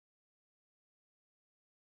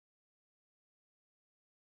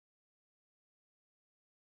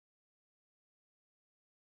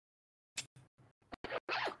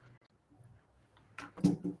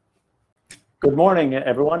Good morning,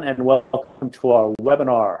 everyone, and welcome to our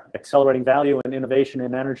webinar, Accelerating Value and Innovation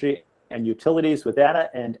in Energy and Utilities with Data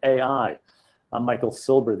and AI. I'm Michael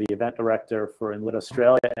Silber, the event director for Enlit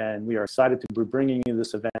Australia, and we are excited to be bringing you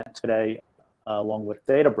this event today along with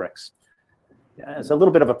Databricks. As a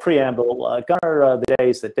little bit of a preamble, gone are the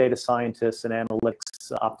days that data scientists and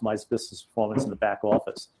analytics optimize business performance in the back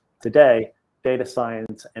office. Today, data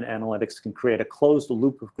science and analytics can create a closed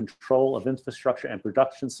loop of control of infrastructure and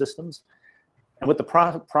production systems. And with the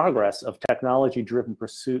progress of technology-driven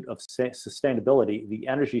pursuit of sustainability, the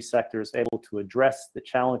energy sector is able to address the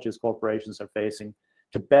challenges corporations are facing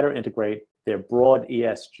to better integrate their broad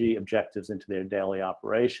ESG objectives into their daily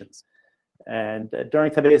operations. And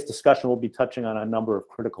during today's discussion, we'll be touching on a number of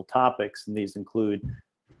critical topics, and these include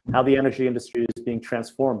how the energy industry is being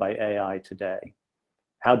transformed by AI today,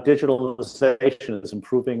 how digitalization is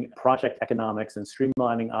improving project economics and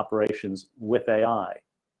streamlining operations with AI,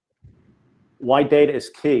 why data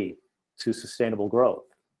is key to sustainable growth,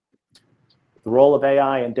 the role of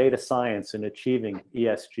AI and data science in achieving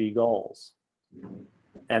ESG goals,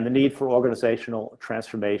 and the need for organizational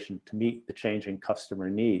transformation to meet the changing customer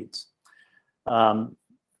needs. I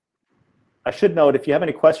should note, if you have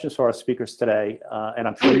any questions for our speakers today, and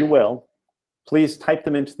I'm sure you will, please type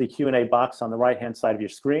them into the Q&A box on the right-hand side of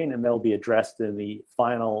your screen, and they'll be addressed in the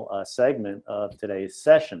final segment of today's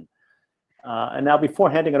session. And now, before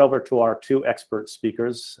handing it over to our two expert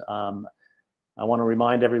speakers, I want to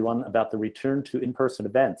remind everyone about the return to in-person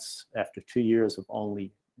events after 2 years of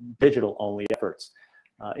only digital-only efforts.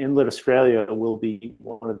 Enlit Australia will be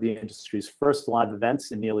one of the industry's first live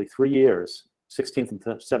events in nearly 3 years, 16th and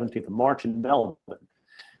 17th of March in Melbourne.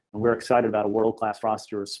 And we're excited about a world-class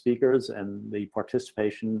roster of speakers and the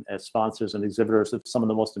participation as sponsors and exhibitors of some of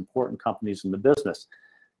the most important companies in the business.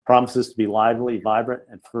 Promises to be lively, vibrant,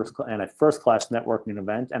 and a first-class networking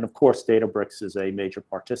event. And of course, Databricks is a major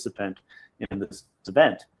participant in this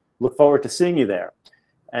event. Look forward to seeing you there.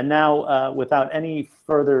 And now, without any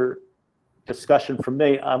further discussion from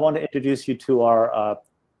me, I want to introduce you to our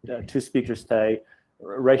two speakers today,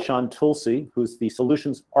 Roshan Tulsi, who's the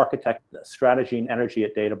Solutions Architect, Strategy and Energy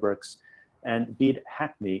at Databricks, and Beat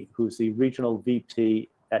Hackney, who's the Regional VP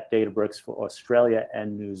at Databricks for Australia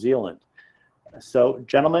and New Zealand. So,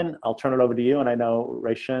 gentlemen, I'll turn it over to you, and I know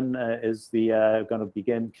Roshan is going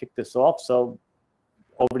to kick this off. So,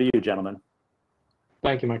 over to you, gentlemen.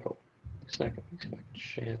 Thank you, Michael. A second, I can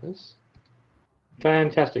share this.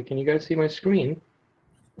 Fantastic. Can you guys see my screen?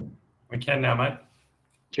 We can now, mate.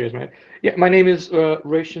 Cheers, mate. Yeah, my name is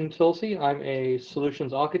Roshan Tulsi. I'm a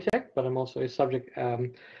solutions architect, but I'm also a subject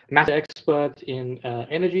matter expert in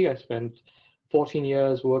energy. I spent 14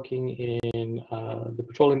 years working in the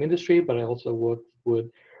petroleum industry, but I also worked with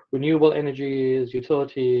renewable energies,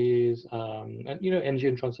 utilities, and energy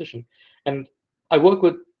and transition. And I work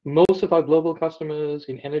with most of our global customers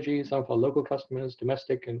in energy, some of our local customers,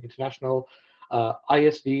 domestic and international,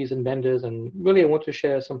 ISVs and vendors. And really, I want to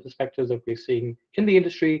share some perspectives that we're seeing in the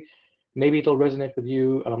industry. Maybe it'll resonate with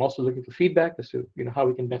you. And I'm also looking for feedback as to how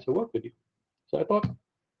we can better work with you. So I thought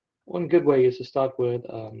one good way is to start with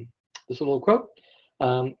this little quote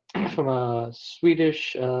from a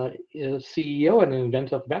Swedish CEO and an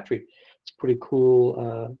inventor of battery. It's pretty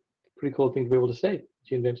cool thing to be able to say.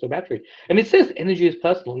 She invented a battery, and it says energy is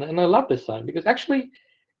personal, and I love this sign because actually,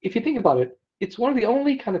 if you think about it, it's one of the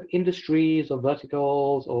only kind of industries or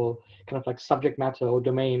verticals or kind of like subject matter or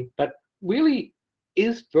domain that really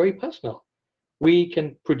is very personal. We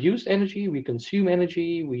can produce energy, we consume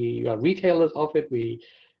energy, we are retailers of it.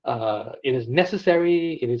 It is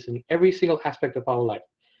necessary. It is in every single aspect of our life.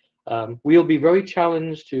 We'll be very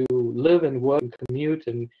challenged to live and work and commute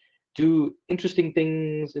and do interesting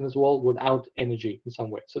things in this world without energy in some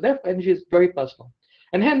way. So therefore, energy is very personal.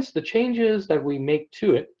 And hence, the changes that we make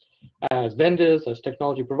to it as vendors, as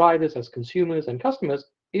technology providers, as consumers and customers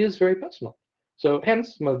is very personal. So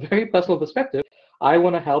hence, from a very personal perspective, I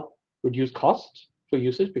want to help reduce costs for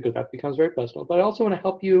usage because that becomes very personal. But I also want to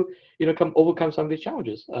help you, overcome some of these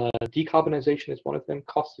challenges. Decarbonization is one of them.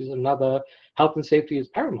 Cost is another. Health and safety is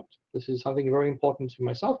paramount. This is something very important to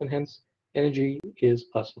myself, and hence, energy is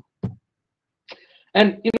personal.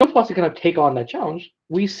 And for us to kind of take on that challenge,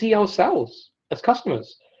 we see ourselves as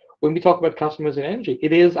customers. When we talk about customers in energy,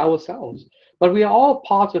 it is ourselves. But we are all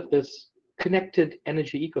part of this connected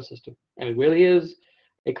energy ecosystem, and it really is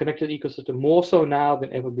a connected ecosystem, more so now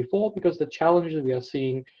than ever before, because the challenges we are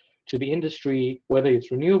seeing to the industry, whether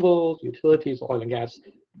it's renewables, utilities, oil and gas,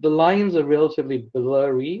 the lines are relatively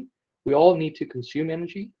blurry. We all need to consume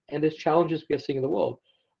energy, and there's challenges we are seeing in the world.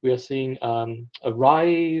 We are seeing a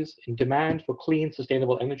rise in demand for clean,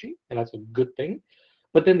 sustainable energy, and that's a good thing.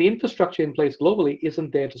 but then the infrastructure in place globally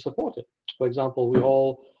isn't there to support it. For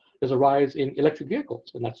example, there's a rise in electric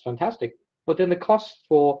vehicles, and that's fantastic. But then the cost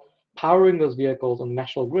for powering those vehicles on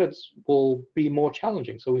national grids will be more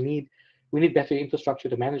challenging. So we need better infrastructure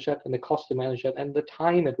to manage that, and the cost to manage that, and the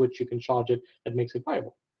time at which you can charge it that makes it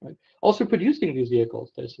viable. Right? Also, producing these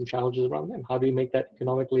vehicles, there's some challenges around them. How do you make that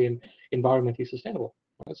economically and environmentally sustainable?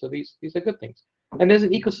 Right? So these are good things. And there's an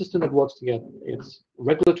ecosystem that works together. It's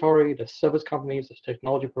regulatory, there's service companies, there's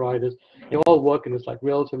technology providers. They all work in this like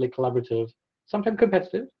relatively collaborative, sometimes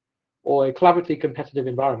competitive, or a collaboratively competitive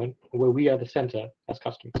environment where we are the center as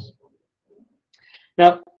customers.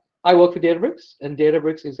 Now, I work for Databricks, and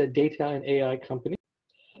Databricks is a data and AI company.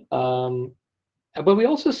 But we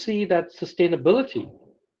also see that sustainability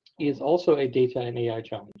is also a data and AI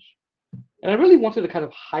challenge. And I really wanted to kind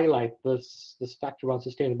of highlight this fact around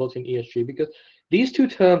sustainability and ESG, because these two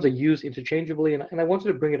terms are used interchangeably, and I wanted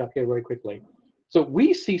to bring it up here very quickly. So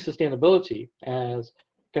we see sustainability as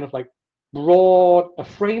kind of like a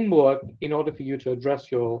framework in order for you to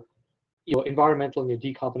address your environmental and your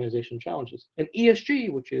decarbonization challenges. And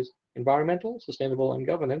ESG, which is environmental, sustainable, and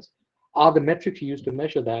governance, are the metrics you use to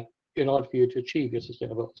measure that in order for you to achieve your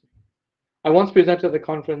sustainability. I once presented at a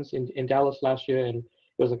conference in Dallas last year, and it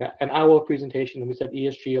was like an hour presentation, and we said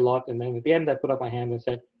ESG a lot. And then at the end, I put up my hand and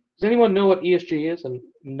said, does anyone know what ESG is? And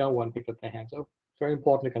no one picked up their hand. So it's very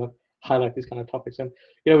important to kind of highlight these kind of topics. And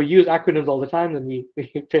we use acronyms all the time, and we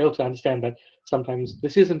fail to understand that sometimes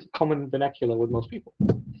this isn't common vernacular with most people.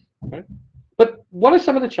 Right? But what are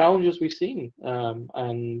some of the challenges we've seen?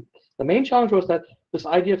 And the main challenge was that this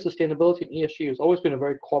idea of sustainability and ESG has always been a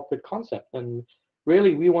very corporate concept. And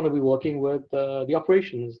really, we want to be working with the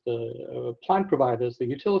operations, the plant providers, the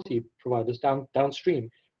utility providers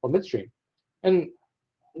downstream or midstream. And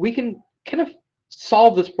we can kind of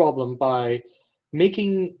solve this problem by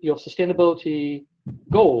making your sustainability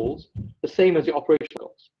goals the same as your operational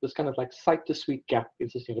goals. This kind of like site to suite gap in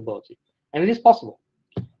sustainability. And it is possible.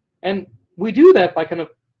 And we do that by kind of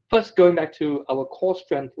first going back to our core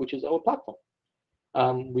strength, which is our platform.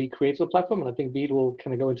 We created a platform, and I think Bede will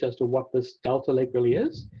kind of go into as to what this Delta Lake really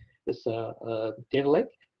is, this data lake.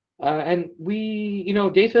 And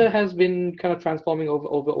data has been kind of transforming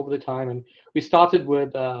over the time. And we started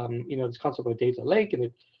with, this concept of a data lake, and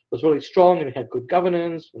it was really strong, and it had good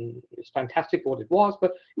governance, and it's fantastic for what it was,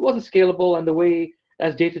 but it wasn't scalable. And the way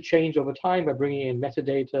as data changed over time by bringing in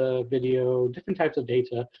metadata, video, different types of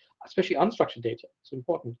data, especially unstructured data, it's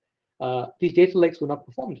important. These data lakes were not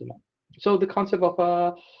performant enough. So the concept of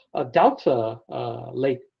a Delta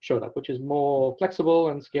lake showed up, which is more flexible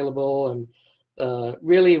and scalable, and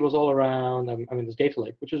really it was all around, this data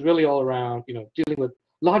lake, which is really all around, dealing with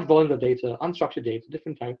large volumes of data, unstructured data,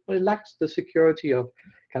 different types, but it lacks the security of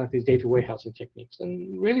kind of these data warehousing techniques.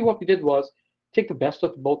 And really what we did was take the best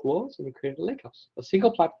of both worlds, and we created a lakehouse, a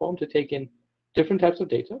single platform to take in different types of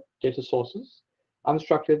data sources,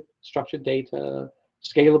 unstructured, structured data,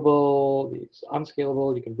 scalable, it's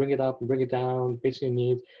unscalable, you can bring it up and bring it down based on your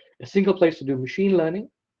needs. A single place to do machine learning,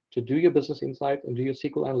 to do your business insights and do your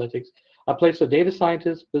SQL analytics. A place for data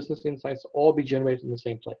scientists, business insights, all be generated in the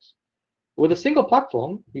same place. With a single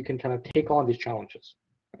platform, you can kind of take on these challenges.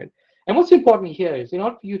 Right? And what's important here is in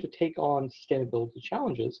order for you to take on sustainability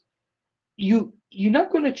challenges, you're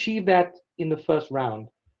not going to achieve that in the first round.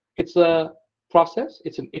 It's a process,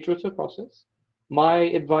 it's an iterative process. My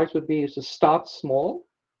advice would be is to start small,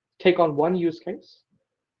 take on one use case,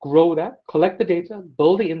 grow that, collect the data,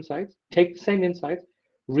 build the insights, take the same insights,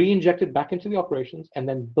 re-inject it back into the operations, and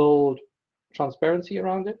then build transparency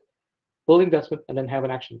around it, build investment, and then have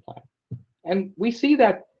an action plan. And we see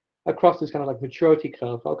that across this kind of like maturity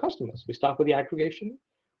curve for our customers. We start with the aggregation,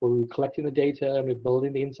 where we're collecting the data and we're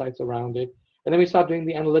building the insights around it. And then we start doing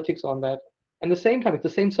the analytics on that. And at the same time, it's the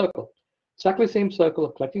same circle. Exactly the same circle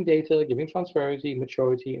of collecting data, giving transparency,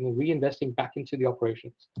 maturity, and then reinvesting back into the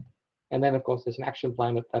operations. And then, of course, there's an action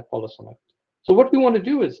plan that follows on it. So what we want to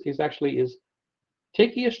do is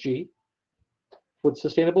take ESG with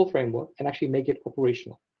sustainable framework and actually make it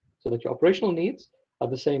operational, so that your operational needs are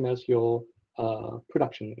the same as your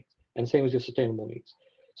production needs and same as your sustainable needs.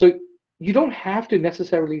 So you don't have to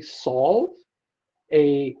necessarily solve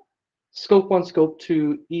a scope 1, scope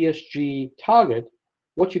 2 ESG target.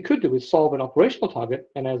 What you could do is solve an operational target,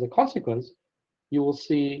 and as a consequence, you will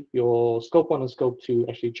see your scope 1 and scope 2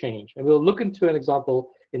 actually change. And we'll look into an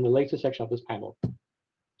example in the later section of this panel.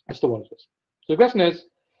 That's the one of this. So the question is,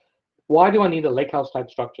 why do I need a lakehouse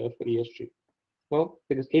type structure for ESG? Well,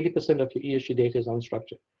 because 80% of your ESG data is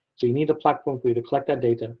unstructured. So you need a platform for you to collect that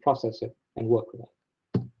data, process it, and work with it.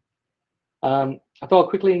 I thought I'll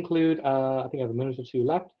quickly include, I think I have a minute or two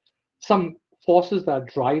left, some forces that are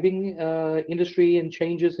driving industry and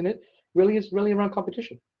changes in it is really around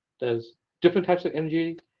competition. There's different types of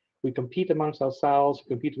energy. We compete amongst ourselves,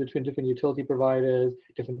 compete between different utility providers,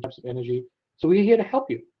 different types of energy. So we're here to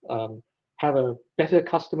help you have a better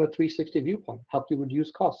customer 360 viewpoint, help you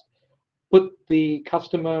reduce costs, put the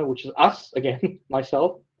customer, which is us, again,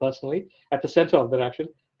 myself personally, at the center of that action.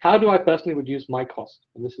 How do I personally reduce my cost?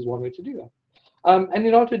 And this is one way to do that. And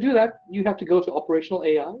in order to do that, you have to go to operational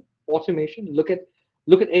AI, automation, look at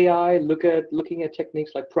AI, looking at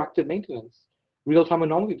techniques like proactive maintenance, real-time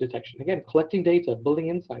anomaly detection, again, collecting data, building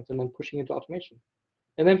insights, and then pushing into automation.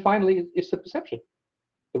 And then finally, it's the perception,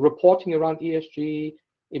 the reporting around ESG,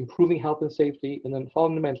 improving health and safety, and then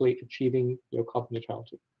fundamentally achieving your carbon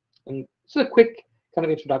neutrality. And this is a quick kind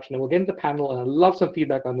of introduction, and we'll get into the panel, and I'd love some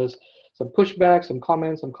feedback on this, some pushback, some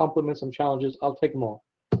comments, some compliments, some challenges. I'll take them all.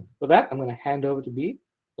 With that, I'm going to hand over to B.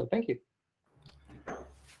 So thank you.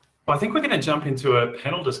 Well, I think we're going to jump into a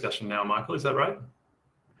panel discussion now, Michael. Is that right?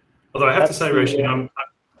 Although I have to say, Roshan,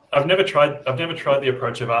 I've never tried the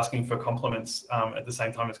approach of asking for compliments at the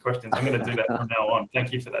same time as questions. I'm going to do that from now on.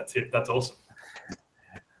 Thank you for that tip. That's awesome.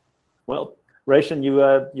 Well, Roshan,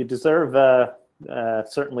 you deserve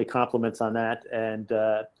certainly compliments on that. And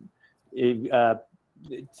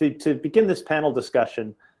to begin this panel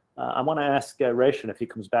discussion, I want to ask Roshan, if he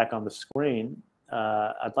comes back on the screen,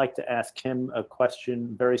 I'd like to ask him a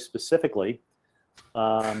question very specifically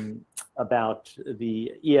about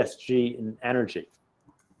the ESG in energy.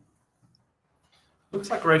 Looks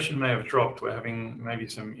like Roshan may have dropped. We're having maybe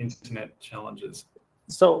some internet challenges.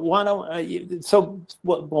 So why don't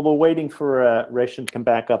while we're waiting for Roshan to come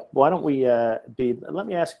back up, why don't we let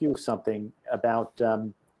me ask you something about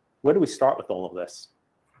where do we start with all of this?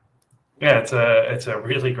 Yeah, it's a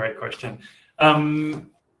really great question.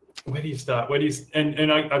 Where do you start?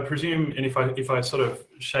 And I presume, and if I sort of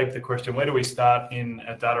shape the question, where do we start in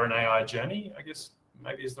a data and AI journey? I guess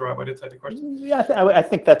maybe is the right way to take the question. Yeah, I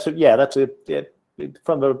think that's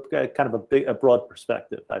from a kind of a broad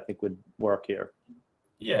perspective, I think would work here.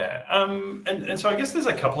 Yeah, and so I guess there's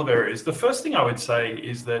a couple of areas. The first thing I would say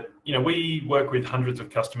is that, we work with hundreds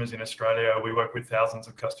of customers in Australia. We work with thousands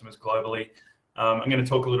of customers globally. I'm going to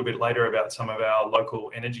talk a little bit later about some of our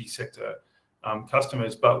local energy sector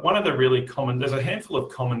customers, but one of the really there's a handful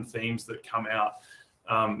of common themes that come out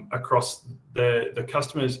across the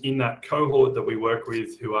customers in that cohort that we work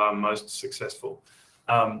with who are most successful.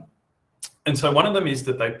 And so one of them is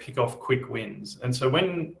that they pick off quick wins. And so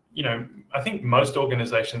when, I think most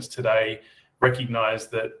organizations today recognize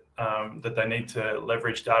that that they need to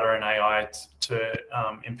leverage data and AI to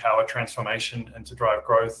empower transformation and to drive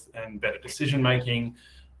growth and better decision making,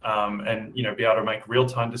 and be able to make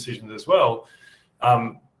real-time decisions as well.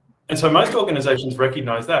 And so most organizations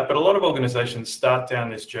recognize that, but a lot of organizations start down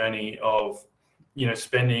this journey of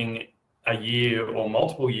spending a year or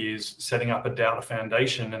multiple years setting up a data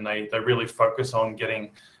foundation, and they really focus on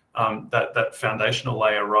getting that foundational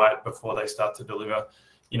layer right before they start to deliver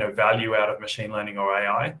value out of machine learning or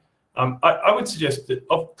AI. I would suggest that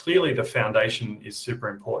clearly the foundation is super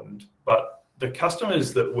important, but the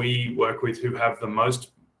customers that we work with who have the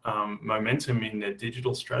most momentum in their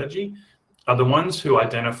digital strategy are the ones who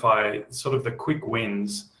identify sort of the quick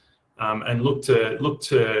wins and look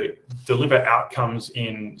to deliver outcomes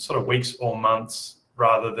in sort of weeks or months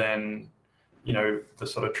rather than the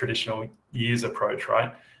sort of traditional years approach,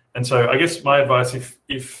 right? And so I guess my advice,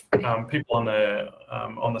 if people on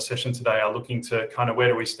the session today are looking to kind of where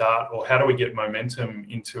do we start or how do we get momentum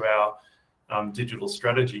into our digital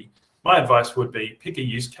strategy, my advice would be pick a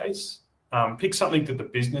use case, pick something that the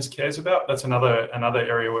business cares about. That's another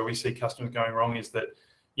area where we see customers going wrong, is that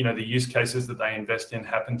the use cases that they invest in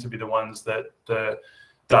happen to be the ones that the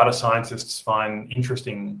data scientists find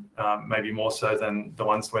interesting, maybe more so than the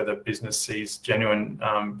ones where the business sees genuine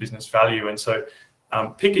business value. And so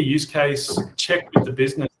pick a use case, check with the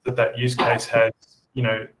business that use case has,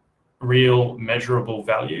 real measurable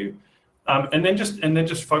value, and then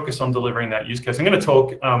just focus on delivering that use case. I'm going to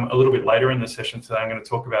talk a little bit later in the session today. I'm going to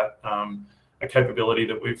talk about a capability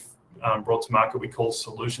that we've brought to market we call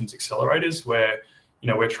solutions accelerators, where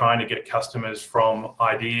we're trying to get customers from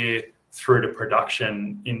idea through to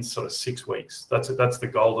production in sort of 6 weeks. That's the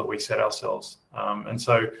goal that we set ourselves. And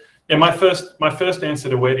so, yeah, my first answer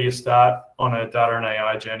to where do you start on a data and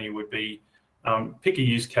AI journey would be pick a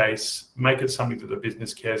use case, make it something that the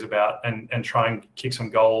business cares about, and try and kick some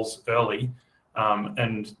goals early.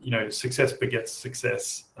 And success begets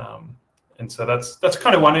success. And so that's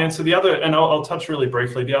kind of one answer. The other, and I'll touch really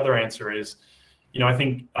briefly. The other answer is, I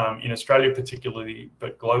think in Australia particularly,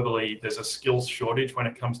 but globally, there's a skills shortage when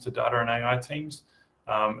it comes to data and AI teams.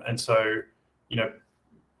 And so,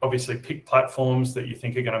 obviously pick platforms that you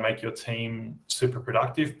think are going to make your team super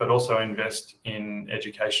productive, but also invest in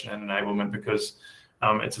education and enablement, because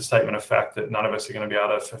it's a statement of fact that none of us are going to be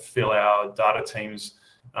able to fulfill our data teams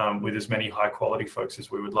with as many high quality folks as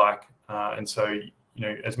we would like. And so,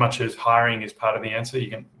 as much as hiring is part of the answer,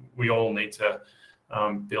 we all need to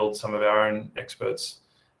build some of our own experts.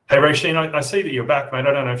 Hey, Roisin, I see that you're back, mate.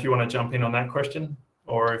 I don't know if you want to jump in on that question,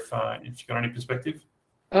 or if you've got any perspective.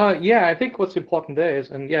 Yeah, I think what's important there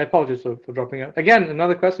is, and yeah, apologies for dropping out. Again,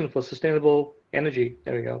 another question for sustainable energy.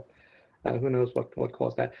 There we go. Who knows what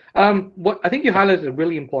caused that? What I think you highlighted a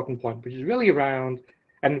really important point, which is really around,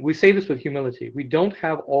 and we say this with humility, we don't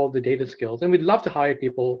have all the data skills, and we'd love to hire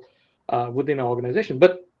people within our organization,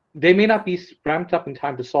 but they may not be ramped up in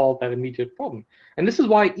time to solve that immediate problem. And this is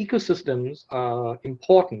why ecosystems are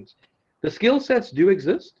important. The skill sets do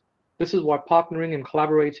exist. This is why partnering and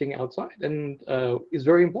collaborating outside is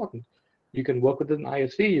very important. You can work with an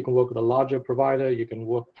ISV, you can work with a larger provider, you can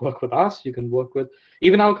work with us, you can work with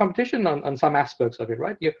even our competition on some aspects of it,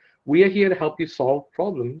 right? We are here to help you solve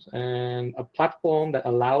problems, and a platform that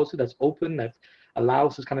allows it, that's open, that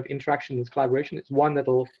allows this kind of interaction, this collaboration, it's one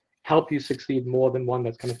that'll help you succeed more than one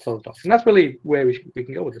that's kind of closed off. And that's really where we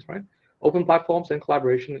can go with this, right? Open platforms and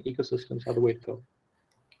collaboration and ecosystems are the way to go.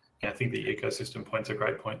 Yeah, I think the ecosystem point's a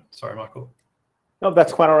great point. Sorry, Michael. No,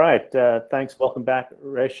 that's quite all right. Thanks. Welcome back,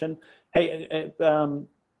 Roisin. Hey,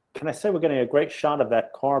 can I say we're getting a great shot of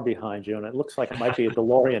that car behind you, and it looks like it might be a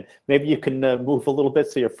DeLorean. Maybe you can move a little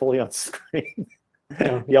bit so you're fully on screen.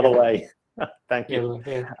 The other way. Thank you.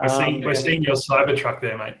 Yeah. We're seeing your Cybertruck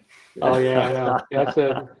there, mate. Oh yeah, I know. Yeah, it's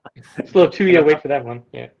a little 2-year wait for that one.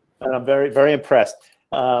 Yeah. And I'm very, very impressed.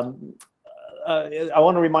 I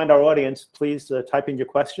want to remind our audience, please type in your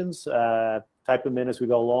questions. Type them in as we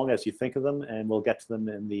go along, as you think of them, and we'll get to them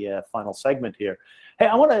in the final segment here. Hey,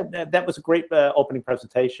 that was a great opening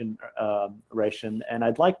presentation, Roisin, and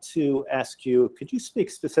I'd like to ask you, could you speak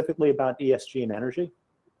specifically about ESG and energy?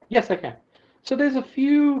 Yes, I can. So there's a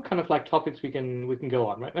few kind of like topics we can go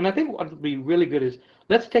on, right? And I think what would be really good is,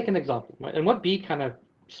 let's take an example, right? And what B kind of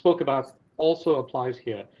spoke about also applies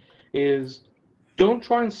here, is don't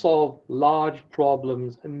try and solve large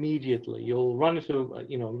problems immediately. You'll run into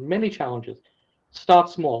many challenges. Start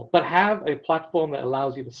small, but have a platform that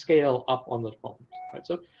allows you to scale up on those problems, right?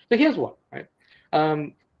 So here's one, right?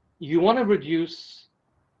 You want to reduce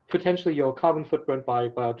potentially your carbon footprint by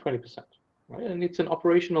about 20%. Right? And it's an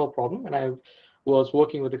operational problem. And I was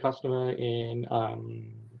working with a customer in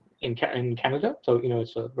Canada, so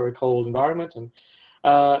it's a very cold environment, and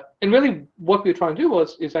really what we're trying to do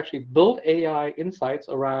is actually build AI insights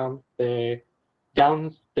around their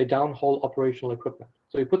downhole operational equipment.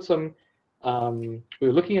 So we put some, we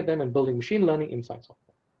were looking at them and building machine learning insights on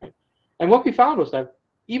them. Right? And what we found was that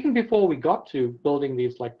even before we got to building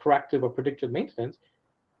these like proactive or predictive maintenance,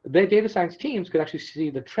 their data science teams could actually see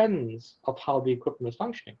the trends of how the equipment is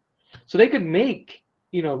functioning. So they could make,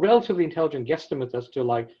 relatively intelligent guesstimates as to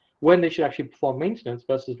like when they should actually perform maintenance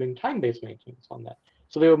versus doing time-based maintenance on that.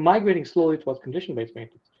 So they were migrating slowly towards condition-based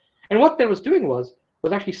maintenance. And what that was doing was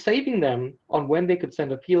actually saving them on when they could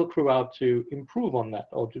send a field crew out to improve on that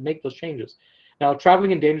or to make those changes. Now, traveling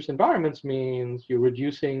in dangerous environments means you're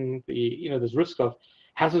reducing the, this risk of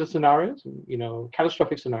hazardous scenarios,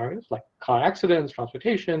 catastrophic scenarios like car accidents,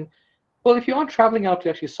 transportation. Well, if you aren't traveling out to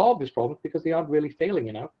actually solve these problems because they aren't really failing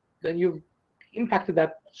enough, then you've impacted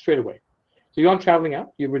that straight away. So you aren't traveling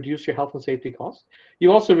out, you reduce your health and safety costs.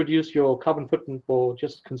 You also reduce your carbon footprint for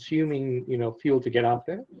just consuming, fuel to get out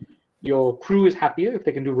there. Your crew is happier if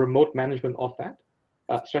they can do remote management of that,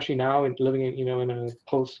 especially now in living in, in a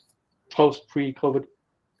post-pre-COVID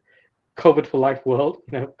for life world,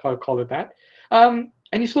 call it that.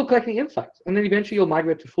 And you're still collecting insights. And then eventually you'll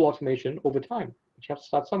migrate to full automation over time, but you have to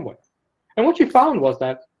start somewhere. And what you found was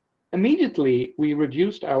that immediately we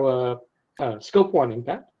reduced our scope 1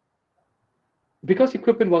 impact. Because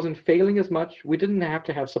equipment wasn't failing as much, we didn't have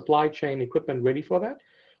to have supply chain equipment ready for that.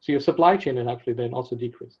 So your supply chain had actually then also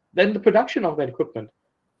decreased. Then the production of that equipment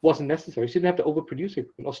wasn't necessary. So you didn't have to overproduce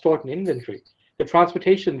equipment or store it in inventory. The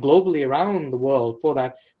transportation globally around the world for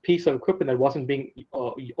that piece of equipment that wasn't being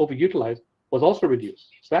overutilized was also reduced.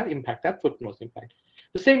 So that footprint was impacted.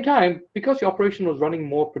 At the same time, because your operation was running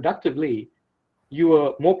more productively, you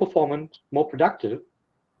were more performant, more productive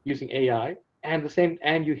using AI, and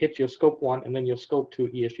you hit your scope 1 and then your scope 2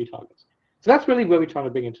 ESG targets. So that's really where we're trying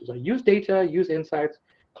to bring into. So use data, use insights,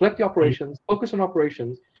 collect the operations, focus on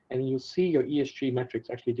operations, and you'll see your ESG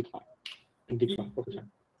metrics actually decline over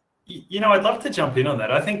time. I'd love to jump in on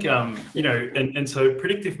that. I think, and so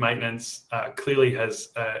predictive maintenance clearly has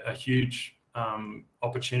a huge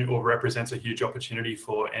opportunity, or represents a huge opportunity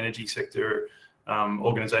for energy sector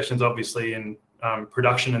organizations. Obviously, in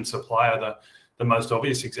production and supply are the most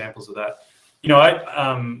obvious examples of that.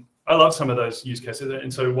 I love some of those use cases,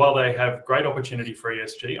 and so while they have great opportunity for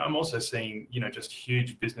ESG, I'm also seeing just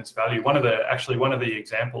huge business value. One of the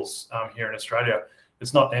examples here in Australia,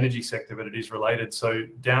 it's not energy sector, but it is related. So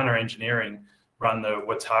Downer Engineering run the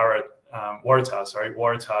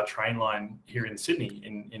Waratah train line here in Sydney,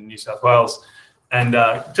 in New South Wales, and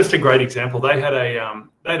just a great example. They had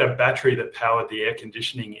a battery that powered the air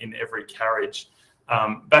conditioning in every carriage.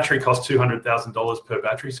 Battery cost $200,000 per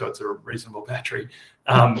battery, so it's a reasonable battery,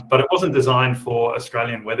 but it wasn't designed for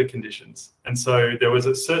Australian weather conditions. And so there was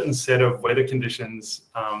a certain set of weather conditions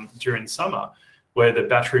during summer where the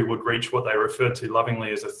battery would reach what they referred to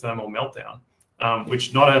lovingly as a thermal meltdown,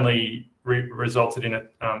 which not only resulted in a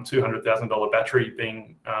 $200,000 battery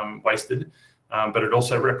being wasted, but it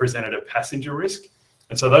also represented a passenger risk.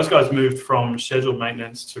 And so those guys moved from scheduled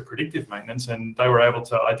maintenance to predictive maintenance, and they were able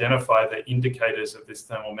to identify the indicators of this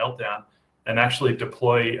thermal meltdown and actually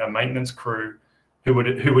deploy a maintenance crew who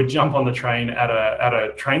would jump on the train at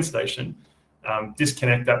a train station,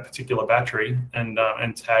 disconnect that particular battery, and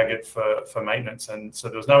tag it for maintenance. And so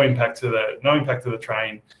there was no impact to the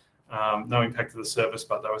train, no impact to the service,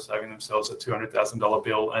 but they were saving themselves a $200,000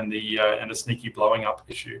 bill and a sneaky blowing up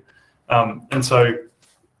issue. And so,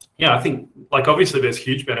 yeah, I think, like, obviously there's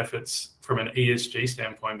huge benefits from an ESG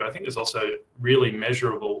standpoint, but I think there's also really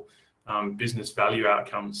measurable business value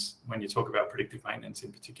outcomes when you talk about predictive maintenance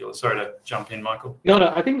in particular. Sorry to jump in, Michael.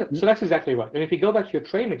 No, I think so. That's exactly right. And if you go back to your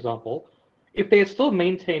train example, if they had still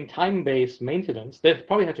maintained time-based maintenance, they'd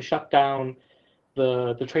probably have to shut down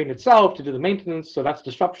the train itself to do the maintenance. So that's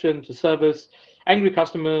disruption to service, angry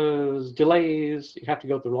customers, delays. You have to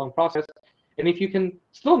go through the long process. And if you can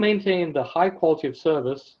still maintain the high quality of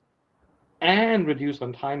service and reduce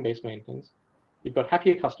on time-based maintenance, you've got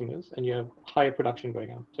happier customers and you have higher production going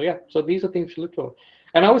on. So yeah, so these are things to look for.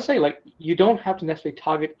 And I would say, like, you don't have to necessarily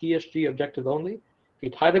target ESG objectives only. If you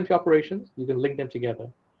tie them to operations, you can link them together,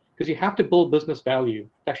 because you have to build business value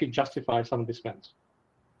to actually justify some of the spends.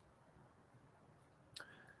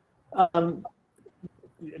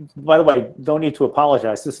 By the way, don't need to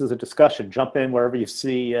apologize. This is a discussion. Jump in wherever you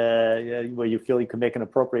see where you feel you can make an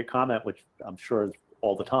appropriate comment, which I'm sure is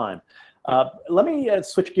all the time. Let me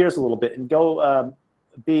switch gears a little bit and go,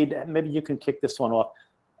 Bede, maybe you can kick this one off.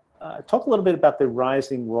 Talk a little bit about the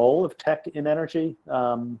rising role of tech in energy,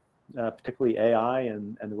 particularly AI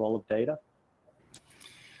and the role of data.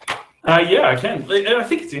 Yeah, I can. I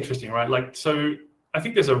think it's interesting, right? Like, so I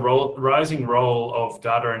think there's a rising role of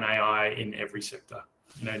data and AI in every sector.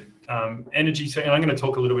 Energy sector, and I'm going to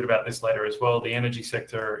talk a little bit about this later as well. The energy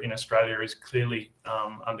sector in Australia is clearly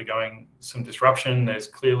undergoing some disruption. There's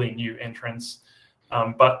clearly new entrants,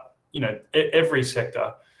 but every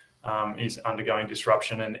sector is undergoing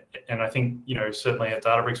disruption, and I think certainly at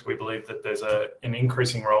Databricks we believe that there's an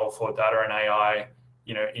increasing role for data and AI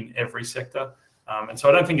in every sector, and so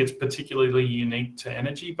I don't think it's particularly unique to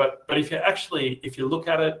energy. But if you look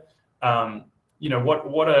at it,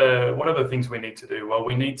 what are the things we need to do? Well,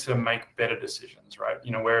 we need to make better decisions, right?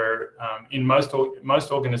 Where in most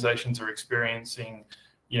organizations are experiencing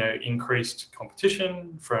increased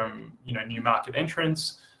competition from new market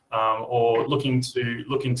entrants, or looking to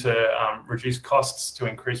reduce costs to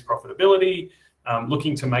increase profitability,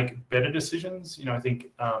 looking to make better decisions. I think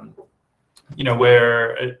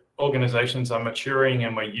where organizations are maturing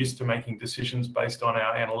and we're used to making decisions based on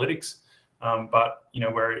our analytics, but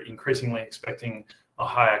we're increasingly expecting a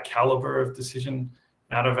higher caliber of decision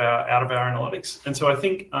out of our analytics. And so I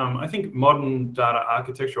think modern data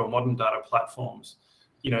architecture or modern data platforms,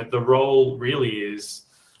 the role really is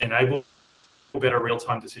enable better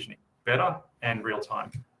real-time decisioning, better and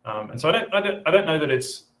real-time. And so I don't know that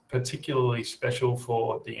it's particularly special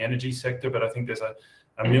for the energy sector, but I think there's a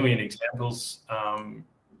million examples.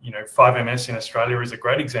 5MS in Australia is a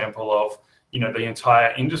great example of the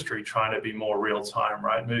entire industry trying to be more real-time,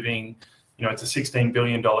 right? Moving, it's a $16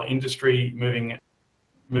 billion industry, moving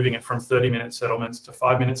it from 30-minute settlements to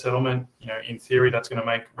 5-minute settlement. In theory, that's going to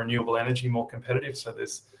make renewable energy more competitive. So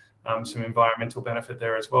there's some environmental benefit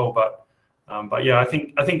there as well. But yeah, I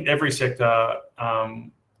think every sector,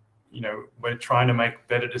 we're trying to make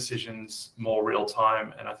better decisions more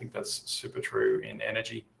real-time, and I think that's super true in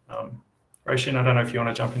energy. Roshan, I don't know if you want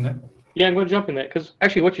to jump in there. Yeah, I'm going to jump in there because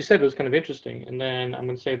actually what you said was kind of interesting, and then I'm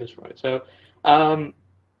going to say this right. So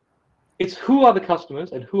it's who are the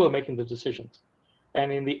customers and who are making the decisions.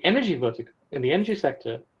 And in the energy vertical, in the energy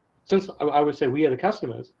sector, since I would say we are the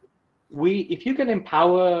customers, if you can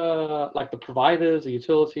empower like the providers, the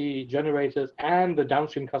utility generators, and the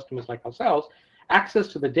downstream customers like ourselves, access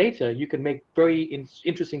to the data, you can make very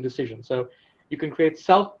interesting decisions. So you can create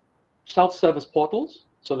self-service portals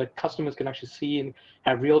so that customers can actually see and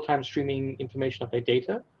have real-time streaming information of their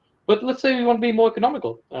data. But let's say we want to be more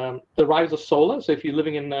economical. The rise of solar. So if you're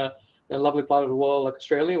living in a lovely part of the world like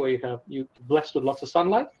Australia, where you're blessed with lots of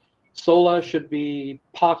sunlight, solar should be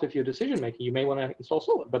part of your decision making. You may want to install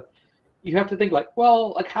solar, but you have to think like,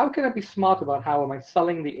 well, like how can I be smart about how am I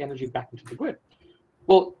selling the energy back into the grid?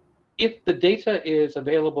 Well, if the data is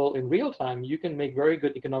available in real time, you can make very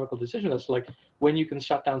good economical decisions as to like when you can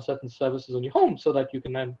shut down certain services on your home so that you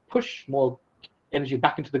can then push more energy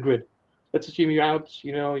back into the grid. Let's assume you're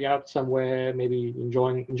out somewhere, maybe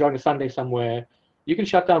enjoying a Sunday somewhere. You can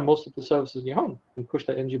shut down most of the services in your home and push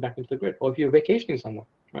that energy back into the grid. Or if you're vacationing somewhere,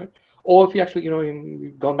 right? Or if you actually,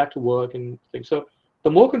 you've gone back to work and things. So the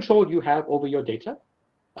more control you have over your data,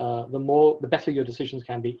 the better your decisions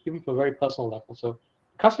can be, even from a very personal level. So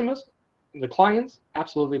customers, the clients,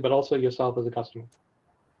 absolutely, but also yourself as a customer.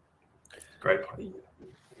 Great point.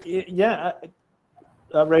 Yeah,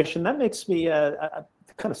 Roshan, that makes me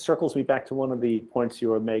kind of circles me back to one of the points you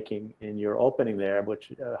were making in your opening there,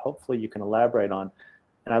 which hopefully you can elaborate on.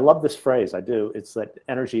 And I love this phrase. I do. It's that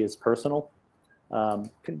energy is personal.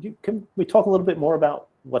 Can we talk a little bit more about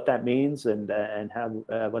what that means and how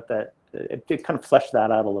kind of flesh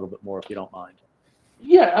that out a little bit more, if you don't mind?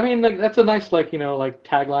 Yeah, I mean, that's a nice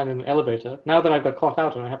tagline in an elevator. Now that I've got caught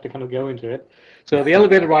out and I have to kind of go into it, so the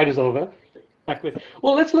elevator ride is over.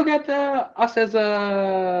 Well, let's look at us as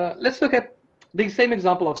let's look at the same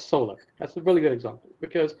example of solar. That's a really good example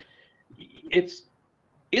because is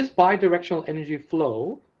bidirectional energy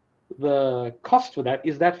flow, the cost for that,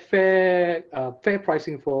 is that fair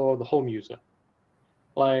pricing for the home user?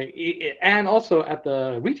 And also at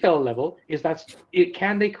the retail level,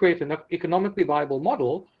 can they create an economically viable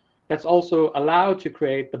model that's also allowed to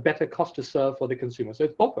create the better cost to serve for the consumer? So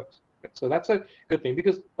it's both works. So that's a good thing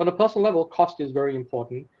because on a personal level, cost is very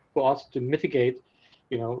important for us to mitigate,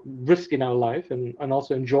 risk in our life and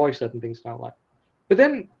also enjoy certain things in our life. But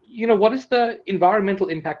then, what is the environmental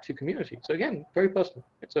impact to community? So again, very personal.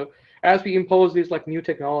 So as we impose these new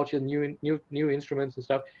technology and new instruments and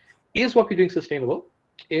stuff, is what we're doing sustainable?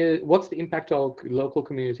 What's the impact to our local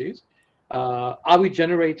communities? Are we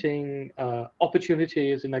generating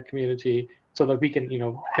opportunities in that community so that we can,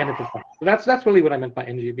 benefit from it? So that's really what I meant by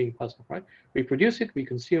energy being personal, right? We produce it, we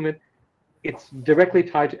consume it. It's directly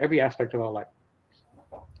tied to every aspect of our life.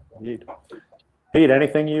 Indeed. Pete,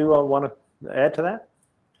 anything you want to add to that?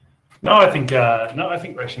 No, I think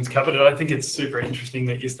Roshan's covered it. I think it's super interesting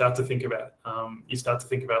that you start to think about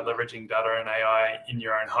leveraging data and AI in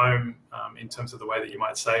your own home in terms of the way that you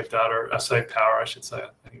might save data, save power, I should say.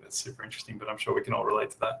 I think that's super interesting, but I'm sure we can all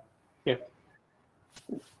relate to that.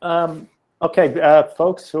 Yeah. Okay,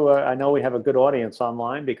 folks who I know we have a good audience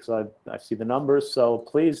online because I see the numbers. So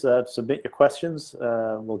please submit your questions.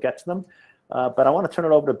 We'll get to them. But I want to turn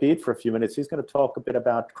it over to Bede for a few minutes. He's going to talk a bit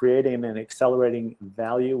about creating and accelerating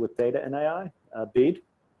value with data and AI. Bede?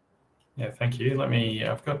 Yeah, thank you. Let me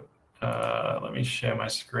share my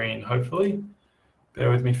screen, hopefully.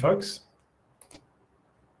 Bear with me, folks.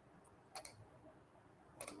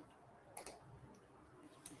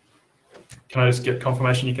 Can I just get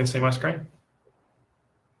confirmation you can see my screen?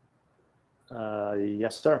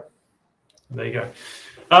 Yes, sir. There you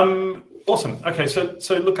go. Awesome. Okay, so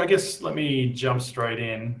look, I guess let me jump straight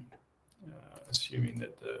in, assuming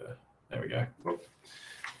that there we go.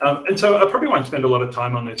 And so I probably won't spend a lot of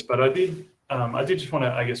time on this, but I did just want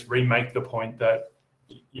to, I guess, remake the point that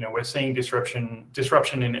we're seeing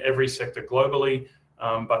disruption in every sector globally,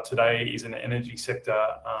 but today is an energy sector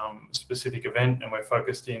specific event, and we're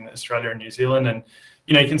focused in Australia and New Zealand. And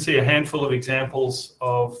you can see a handful of examples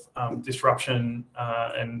of disruption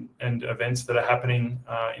and events that are happening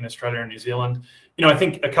in Australia and New Zealand. I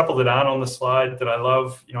think a couple that aren't on the slide that I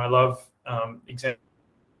love. I love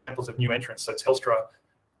examples of new entrants. So Telstra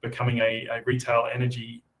becoming a retail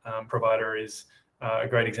energy provider is a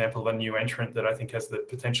great example of a new entrant that I think has the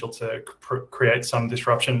potential to create some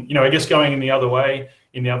disruption. I guess going in the other way,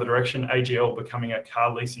 in the other direction, AGL becoming a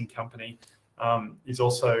car leasing company is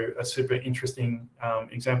also a super interesting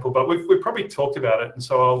example. But we've probably talked about it, and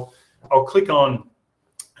so I'll click on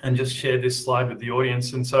and just share this slide with the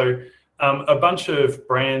audience. And so a bunch of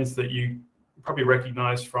brands that you probably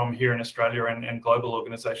recognize from here in Australia and global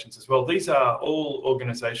organizations as well. These are all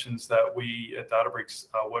organizations that we at Databricks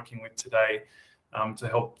are working with today to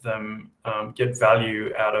help them get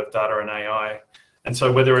value out of data and AI. And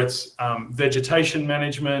so whether it's vegetation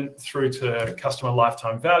management through to customer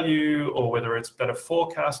lifetime value, or whether it's better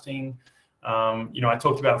forecasting, I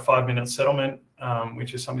talked about 5-minute settlement,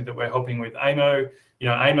 which is something that we're helping with AMO.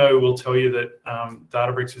 AMO will tell you that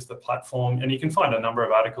Databricks is the platform, and you can find a number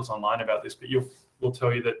of articles online about this, but will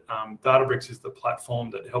tell you that Databricks is the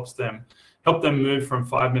platform that help them move from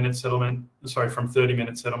 5-minute settlement, from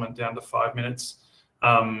 30-minute settlement down to 5 minutes.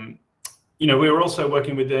 We were also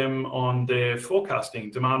working with them on their forecasting,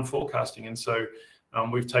 demand forecasting, and so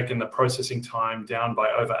we've taken the processing time down by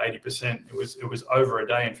over 80%. It was over a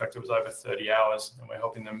day. In fact, it was over 30 hours, and we're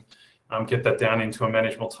helping them get that down into a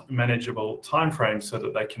manageable time frame so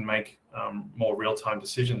that they can make more real-time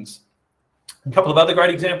decisions. A couple of other great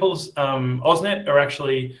examples. AusNet are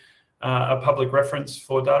actually a public reference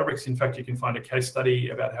for Databricks. In fact, you can find a case study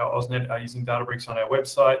about how AusNet are using Databricks on our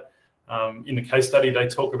website. In the case study, they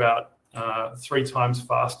talk about 3 times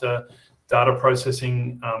faster data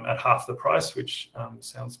processing at half the price, which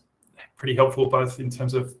sounds pretty helpful both in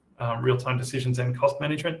terms of real-time decisions and cost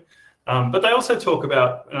management. But they also talk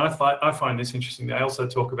about, and I find this interesting, they also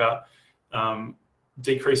talk about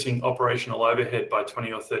decreasing operational overhead by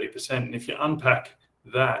 20 or 30%. And if you unpack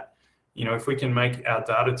that, if we can make our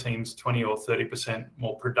data teams 20 or 30%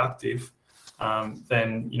 more productive,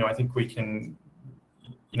 then, I think we can,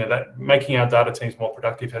 that making our data teams more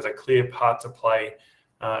productive has a clear part to play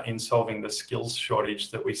in solving the skills shortage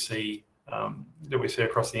that we see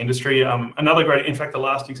across the industry. Another great, in fact, the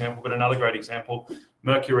last example, but another great example,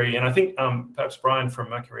 Mercury, and I think perhaps Brian from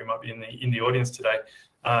Mercury might be in the audience today,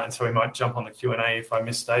 and so we might jump on the Q&A if I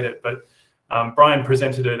misstate it. But Brian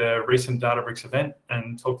presented at a recent Databricks event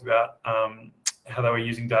and talked about how they were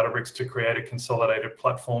using Databricks to create a consolidated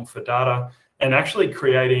platform for data, and actually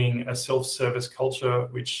creating a self-service culture,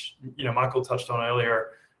 which Michael touched on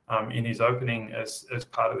earlier in his opening as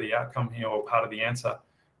part of the outcome here, or part of the answer.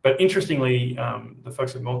 But interestingly, the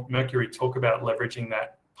folks at Mercury talk about leveraging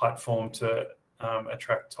that platform to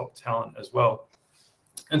attract top talent as well.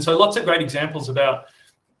 And so lots of great examples about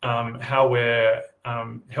how we're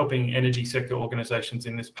helping energy sector organizations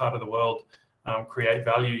in this part of the world create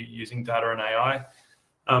value using data and AI.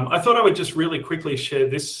 I thought I would just really quickly share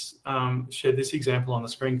this example on the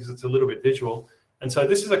screen because it's a little bit visual. And so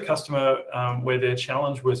this is a customer where their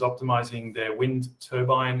challenge was optimizing their wind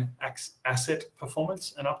turbine asset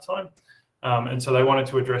performance and uptime. And so they wanted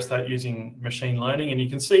to address that using machine learning. And you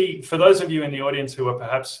can see, for those of you in the audience who are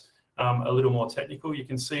perhaps a little more technical, you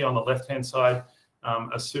can see on the left-hand side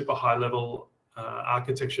a super high-level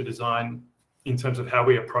architecture design in terms of how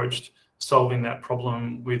we approached solving that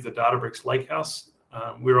problem with the Databricks Lakehouse.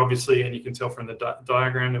 We're obviously, and you can tell from the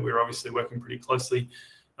diagram, that we're obviously working pretty closely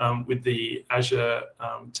with the Azure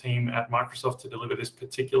team at Microsoft to deliver this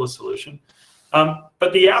particular solution.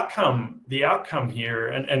 But the outcome here,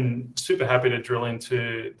 and super happy to drill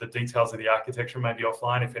into the details of the architecture, maybe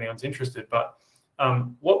offline if anyone's interested, but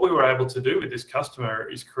what we were able to do with this customer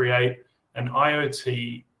is create an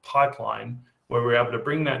IoT pipeline where we're able to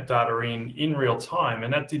bring that data in real time,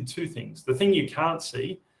 and that did 2 things. The thing you can't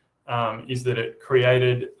see is that it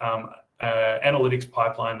created an analytics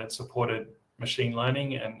pipeline that supported machine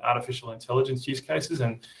learning and artificial intelligence use cases.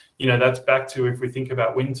 And, that's back to, if we think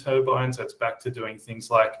about wind turbines, that's back to doing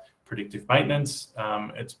things like predictive maintenance.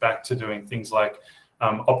 It's back to doing things like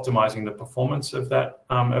optimizing the performance of that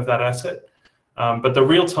asset. But the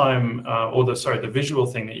real-time, the visual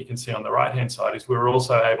thing that you can see on the right-hand side is we were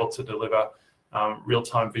also able to deliver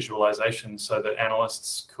real-time visualization so that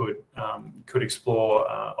analysts could explore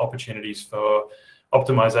opportunities for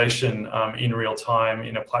optimization in real time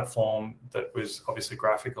in a platform that was obviously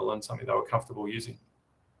graphical and something they were comfortable using.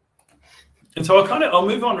 And so I'll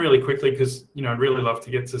move on really quickly because I'd really love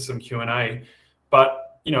to get to some Q&A.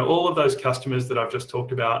 But all of those customers that I've just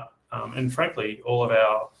talked about, and frankly all of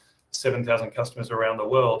our 7,000 customers around the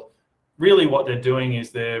world, really what they're doing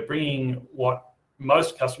is they're bringing what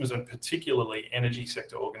most customers, and particularly energy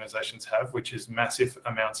sector organizations, have, which is massive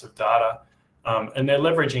amounts of data. And they're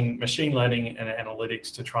leveraging machine learning and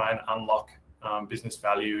analytics to try and unlock business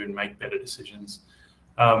value and make better decisions.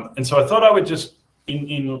 And so I thought I would just,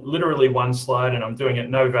 in literally one slide, and I'm doing it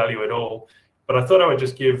no value at all, but I thought I would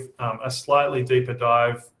just give a slightly deeper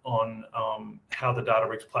dive on how the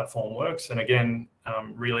Databricks platform works. And again,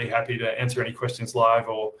 I'm really happy to answer any questions live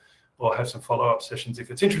or have some follow-up sessions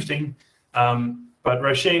if it's interesting. But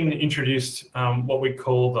Roisin introduced what we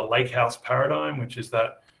call the Lakehouse paradigm, which is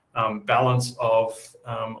that balance of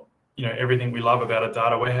everything we love about a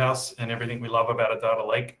data warehouse and everything we love about a data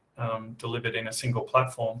lake delivered in a single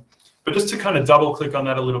platform. But just to kind of double click on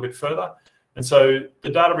that a little bit further, And so the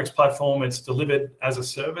Databricks platform, it's delivered as a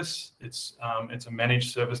service. It's a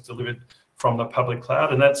managed service delivered from the public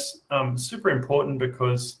cloud. And that's super important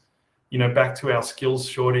because, back to our skills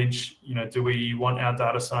shortage, do we want our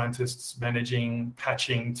data scientists managing,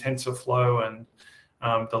 patching TensorFlow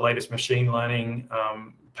and the latest machine learning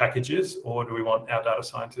packages, or do we want our data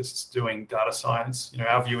scientists doing data science?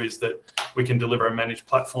 Our view is that we can deliver a managed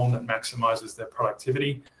platform that maximizes their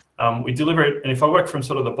productivity. We deliver it, and if I work from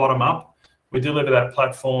sort of the bottom up, we deliver that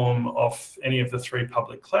platform off any of the 3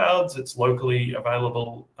 public clouds. It's locally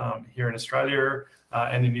available here in Australia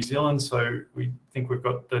and in New Zealand. So we think we've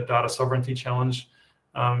got the data sovereignty challenge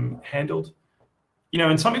handled.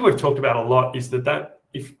 And something we've talked about a lot is that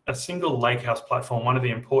if a single lakehouse platform, one of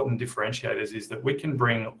the important differentiators is that we can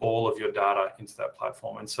bring all of your data into that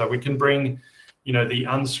platform. And so we can bring, the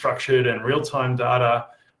unstructured and real-time data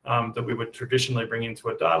that we would traditionally bring into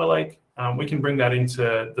a data lake. We can bring that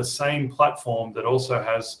into the same platform that also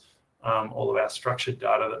has all of our structured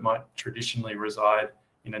data that might traditionally reside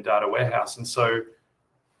in a data warehouse. And so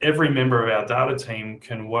every member of our data team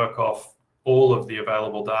can work off all of the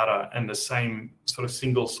available data and the same sort of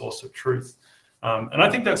single source of truth. And I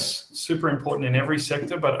think that's super important in every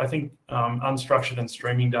sector, but I think unstructured and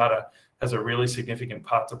streaming data has a really significant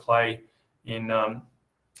part to play in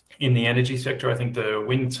the energy sector. I think the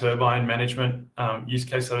wind turbine management use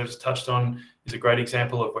case that I just touched on is a great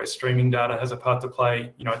example of where streaming data has a part to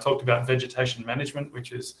play. I talked about vegetation management,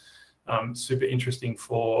 which is super interesting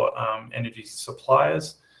for energy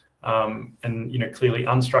suppliers. And clearly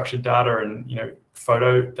unstructured data and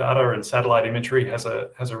photo data and satellite imagery has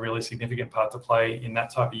a really significant part to play in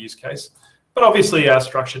that type of use case. But obviously our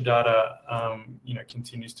structured data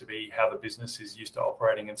continues to be how the business is used to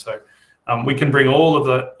operating, and so we can bring all of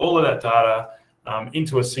that data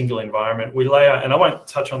into a single environment. We lay out, and I won't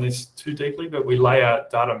touch on this too deeply, but we lay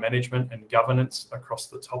out data management and governance across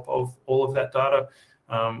the top of all of that data,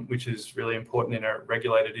 which is really important in a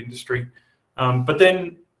regulated industry. But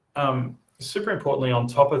then super importantly, on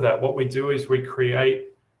top of that, what we do is we create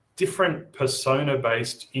different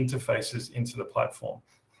persona-based interfaces into the platform.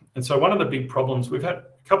 And so one of the big problems we've had, a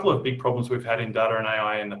couple of big problems we've had in data and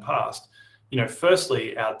AI in the past,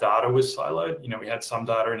 firstly, our data was siloed. We had some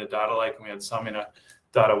data in a data lake and we had some in a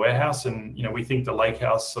data warehouse. And, we think the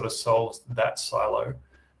lakehouse sort of solves that silo.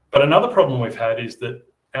 But another problem we've had is that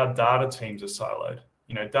our data teams are siloed.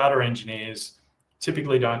 Data engineers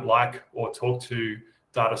typically don't like or talk to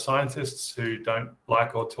data scientists who don't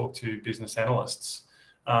like or talk to business analysts.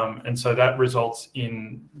 And so that results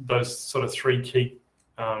in those sort of 3 key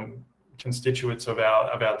constituents of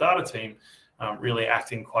our data team really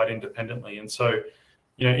acting quite independently. And so,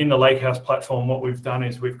 in the Lakehouse platform, what we've done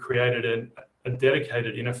is we've created a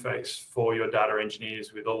dedicated interface for your data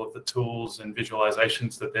engineers with all of the tools and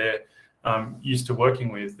visualizations that they're used to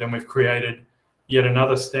working with. Then we've created yet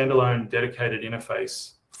another standalone dedicated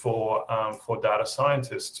interface for data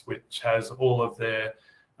scientists, which has all of their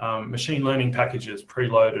machine learning packages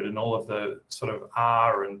preloaded and all of the sort of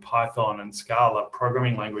R and Python and Scala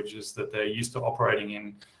programming languages that they're used to operating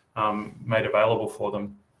in made available for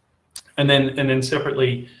them. And then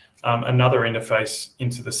separately, another interface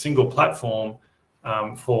into the single platform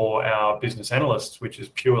for our business analysts, which is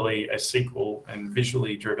purely a SQL and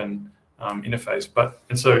visually driven interface.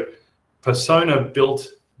 And so persona built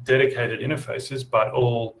dedicated interfaces, but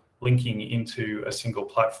all linking into a single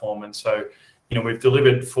platform. And so, we've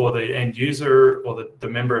delivered for the end user or the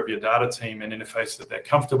member of your data team an interface that they're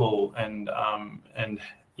comfortable and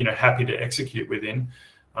happy to execute within.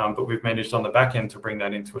 But we've managed on the back end to bring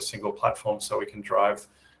that into a single platform so we can drive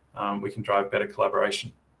better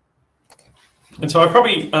collaboration. And so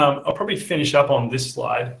I'll probably finish up on this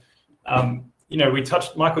slide. We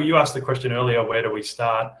touched, Michael, you asked the question earlier, where do we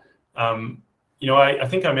start? I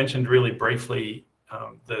think I mentioned really briefly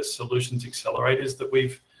the solutions accelerators that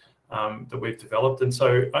we've developed. And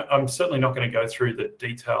so I'm certainly not going to go through the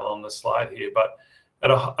detail on the slide here, but at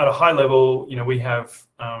a high level, we have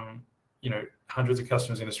hundreds of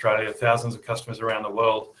customers in Australia, thousands of customers around the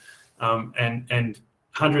world, and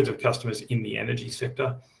hundreds of customers in the energy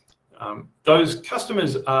sector. Those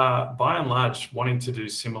customers are, by and large, wanting to do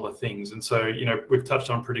similar things. And so, we've touched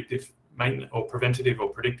on predictive maintenance or preventative or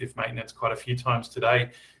predictive maintenance quite a few times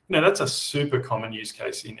today. That's a super common use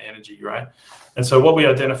case in energy, right? And so what we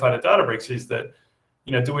identified at Databricks is that,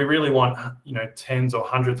 do we really want, tens or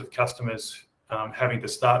hundreds of customers having to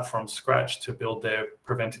start from scratch to build their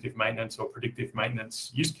preventative maintenance or predictive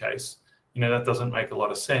maintenance use case? That doesn't make a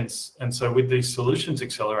lot of sense. And so with these solutions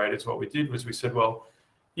accelerators, what we did was we said, well,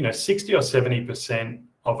 60 or 70%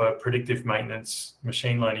 a predictive maintenance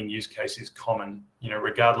machine learning use case is common,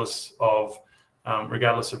 regardless of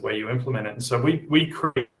where you implement it. And so we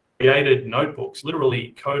created notebooks,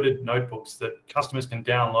 literally coded notebooks that customers can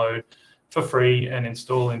download for free and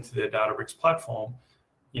install into their Databricks platform.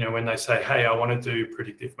 When they say, hey, I want to do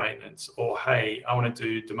predictive maintenance, or hey, I want to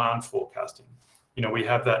do demand forecasting. We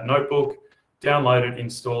have that notebook, download it,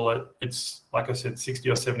 install it. It's, like I said, 60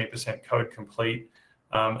 or 70% code complete.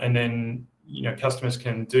 And then, customers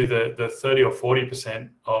can do the 30 or 40%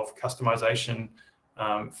 of customization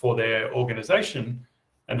for their organization,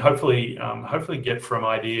 and hopefully get from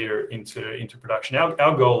idea into production.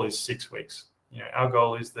 Our goal is 6 weeks. Our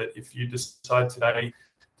goal is that if you decide today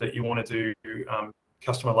that you want to do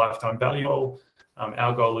customer lifetime value,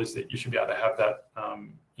 our goal is that you should be able to have that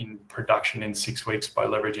in production in 6 weeks by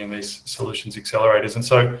leveraging these solutions accelerators. And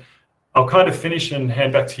so I'll kind of finish and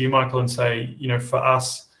hand back to you, Michael, and say, for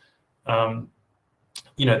us,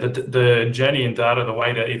 the journey in data, the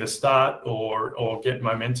way to either start or get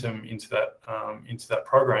momentum into that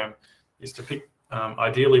program is to pick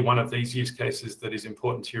ideally one of these use cases that is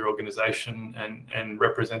important to your organization and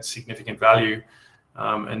represents significant value.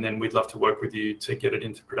 And then we'd love to work with you to get it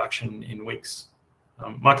into production in weeks.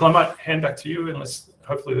 Michael, I might hand back to you unless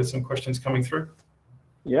hopefully there's some questions coming through.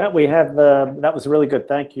 Yeah, we have, that was really good.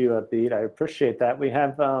 Thank you, Abid. I appreciate that. We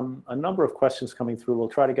have a number of questions coming through. We'll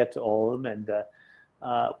try to get to all of them. And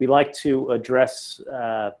we like to address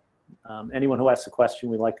anyone who asks a question.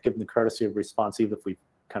 We like to give them the courtesy of response, even if we've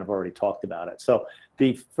kind of already talked about it. So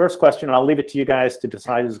the first question, I'll leave it to you guys to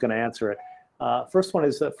decide who's going to answer it. First one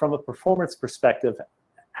is from a performance perspective,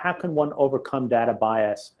 how can one overcome data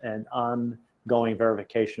bias and ongoing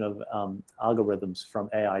verification of algorithms from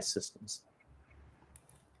AI systems?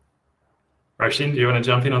 Roshin, do you want to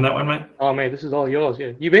jump in on that one, mate? Oh, mate, this is all yours.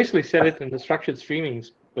 Yeah, you basically said it in the structured streaming,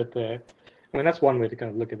 but I mean, that's one way to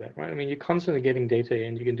kind of look at that, right? I mean, you're constantly getting data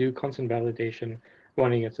in. You can do constant validation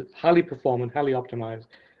running it. It's highly performant, highly optimized.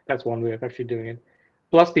 That's one way of actually doing it.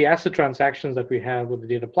 Plus, the asset transactions that we have with the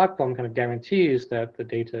data platform kind of guarantees that the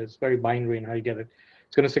data is very binary in how you get it.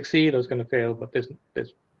 It's going to succeed or it's going to fail, but there's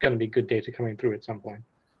going to be good data coming through at some point.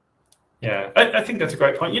 Yeah, I think that's a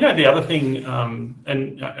great point. The other thing,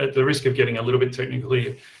 and at the risk of getting a little bit technical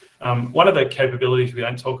here, one of the capabilities we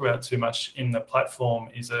don't talk about too much in the platform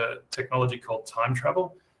is a technology called time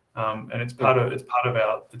travel, and it's part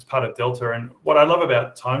of Delta. And what I love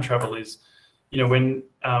about time travel is, when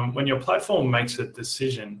your platform makes a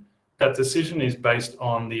decision, that decision is based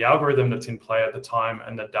on the algorithm that's in play at the time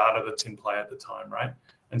and the data that's in play at the time, right?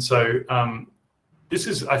 And so this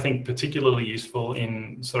is, I think, particularly useful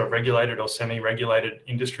in sort of regulated or semi-regulated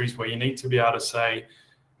industries where you need to be able to say,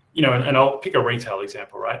 and I'll pick a retail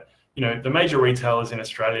example, right? The major retailers in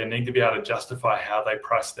Australia need to be able to justify how they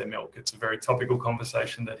price their milk. It's a very topical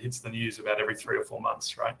conversation that hits the news about every 3 or 4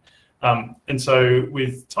 months, right? And so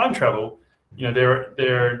with time travel, their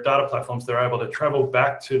data platforms, they're able to travel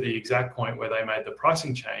back to the exact point where they made the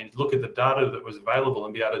pricing change, look at the data that was available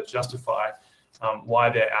and be able to justify why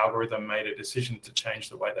their algorithm made a decision to change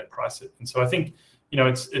the way they price it. And so I think,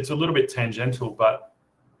 it's a little bit tangential, but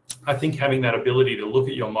I think having that ability to look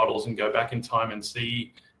at your models and go back in time and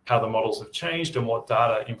see how the models have changed and what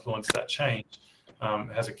data influenced that change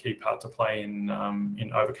has a key part to play in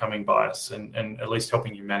overcoming bias and at least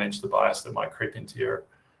helping you manage the bias that might creep into your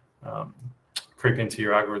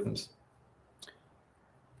algorithms.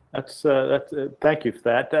 Thank you for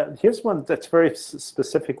that. Here's one that's very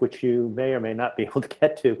specific, which you may or may not be able to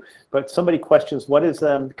get to. But somebody questions, what is?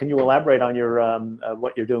 Can you elaborate on your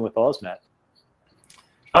what you're doing with AusNet?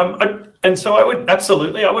 And so I would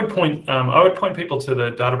absolutely. I would point people to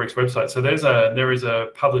the Databricks website. So there is a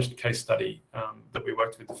published case study that we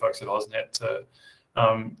worked with the folks at AusNet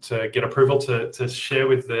to get approval to share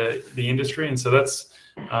with the industry, and so that's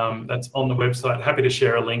on the website. Happy to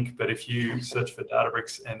share a link, but if you search for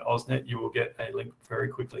Databricks and AusNet, you will get a link very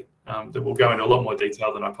quickly that will go into a lot more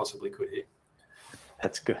detail than I possibly could here.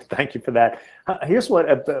 That's good. Thank you for that. Here's what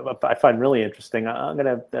I find really interesting. I'm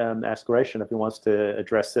going to ask Roshin if he wants to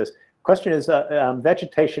address this. Question is,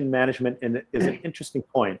 vegetation management is an interesting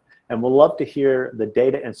point, and we'll love to hear the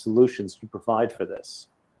data and solutions you provide for this.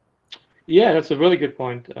 Yeah, that's a really good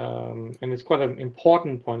point, and it's quite an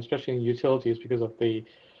important point, especially in utilities, because of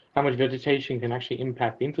how much vegetation can actually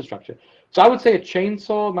impact the infrastructure. So I would say a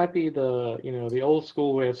chainsaw might be the old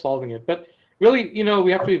school way of solving it, but really,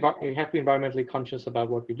 we have to be environmentally conscious about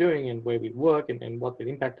what we're doing and where we work and what the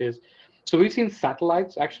impact is. So we've seen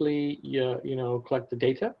satellites actually, collect the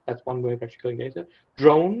data. That's one way of actually collecting data.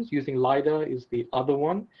 Drones using LiDAR is the other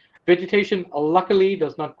one. Vegetation, luckily,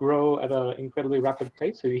 does not grow at an incredibly rapid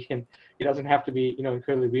pace, so it doesn't have to be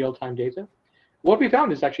incredibly real-time data. What we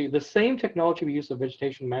found is actually the same technology we use for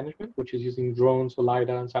vegetation management, which is using drones for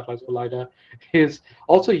LiDAR and satellites for LiDAR, is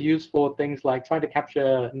also used for things like trying to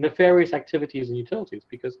capture nefarious activities in utilities,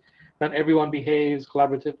 because not everyone behaves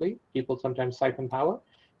collaboratively. People sometimes siphon power.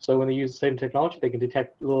 So when they use the same technology, they can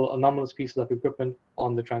detect little anomalous pieces of equipment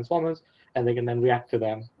on the transformers, and they can then react to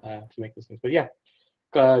them to make these things. But yeah,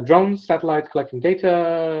 drones, satellites collecting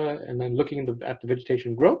data, and then looking at the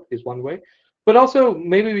vegetation growth is one way. But also,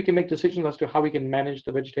 maybe we can make decisions as to how we can manage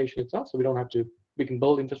the vegetation itself, so we don't have to. We can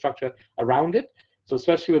build infrastructure around it. So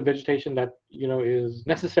especially with vegetation that is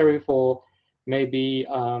necessary for maybe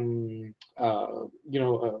part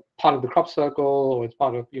of the crop circle, or it's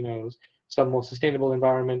part of some more sustainable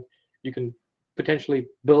environment, you can potentially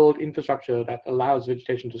build infrastructure that allows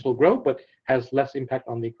vegetation to still grow, but has less impact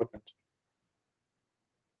on the equipment.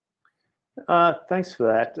 Thanks for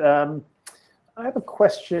that. I have a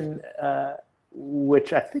question,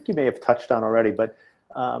 which I think you may have touched on already, but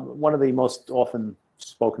one of the most often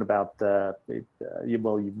spoken about,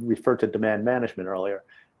 you referred to demand management earlier.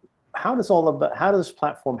 How does this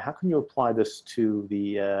platform, how can you apply this to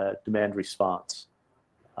the demand response,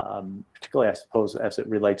 particularly, I suppose, as it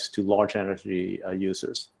relates to large energy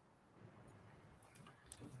users?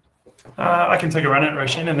 I can take a run at it,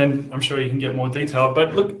 Roshan, and then I'm sure you can get more detail.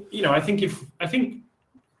 But look, I think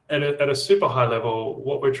at a super high level,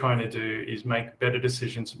 what we're trying to do is make better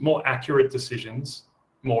decisions, more accurate decisions,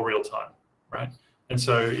 more real time, right? And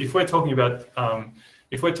so if we're talking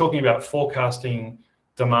about forecasting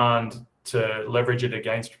demand to leverage it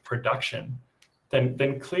against production,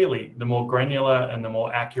 then clearly the more granular and the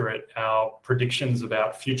more accurate our predictions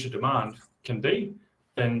about future demand can be,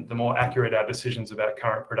 then the more accurate our decisions about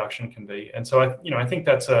current production can be. And so I think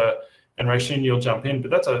that's and Roshan, you'll jump in,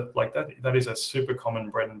 but that is a super common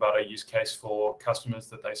bread and butter use case for customers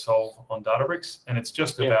that they solve on Databricks, and it's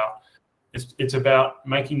just about it's about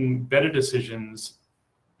making better decisions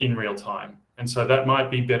in real time. And so that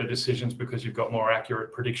might be better decisions because you've got more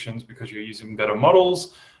accurate predictions because you're using better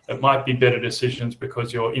models. It might be better decisions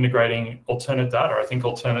because you're integrating alternate data. I think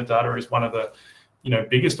alternate data is one of the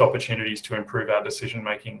biggest opportunities to improve our decision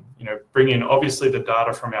making. Bring in obviously the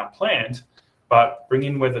data from our plant, but bring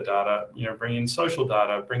in weather data, bring in social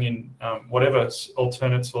data, bring in whatever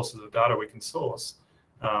alternate sources of data we can source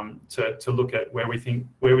to look at where we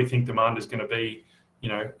think demand is going to be,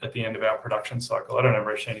 at the end of our production cycle. I don't know,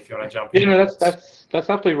 Roshan, if you want to jump in. That's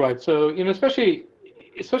absolutely right. So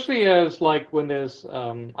especially as like when there's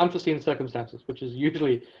unforeseen circumstances, which is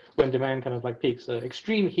usually when demand kind of like peaks.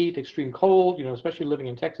 Extreme heat, extreme cold, especially living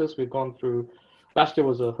in Texas, we've gone through, last year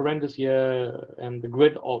was a horrendous year, and the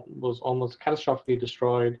grid was almost catastrophically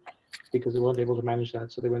destroyed because they weren't able to manage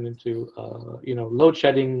that. So they went into, load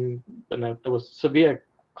shedding, and there was severe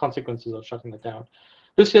consequences of shutting it down.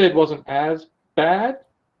 This year it wasn't as bad,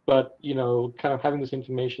 but, kind of having this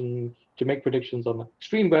information to make predictions on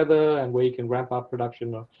extreme weather and where you can ramp up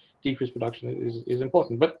production or decrease production is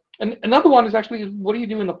important. But another one is actually, what do you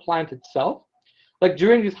do in the plant itself? Like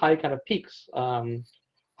during these high kind of peaks,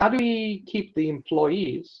 how do we keep the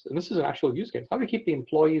employees, and this is an actual use case, how do we keep the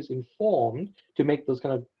employees informed to make those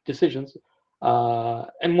kind of decisions?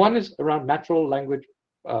 And one is around natural language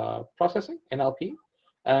processing, NLP,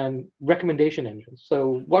 and recommendation engines.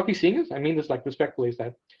 So what we're seeing is, I mean this like respectfully, is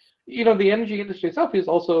that, the energy industry itself is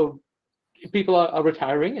also, people are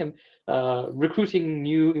retiring, and recruiting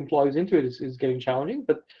new employees into it is getting challenging,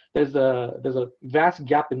 but there's a vast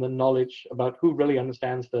gap in the knowledge about who really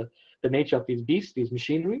understands the nature of these beasts, these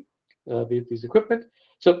machinery, these equipment.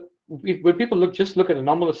 So when people look at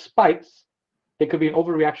anomalous spikes, there could be an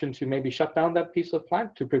overreaction to maybe shut down that piece of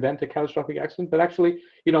plant to prevent a catastrophic accident. But actually,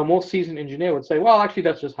 a more seasoned engineer would say, well, actually,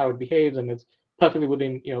 that's just how it behaves, and it's perfectly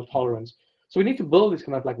within tolerance. So we need to build these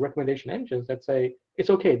kind of like recommendation engines that say, it's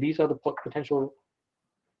okay, these are the potential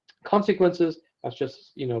consequences. That's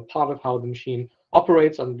just part of how the machine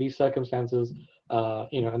operates under these circumstances,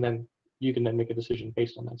 and then you can then make a decision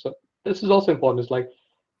based on that. So this is also important. It's like,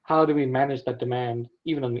 how do we manage that demand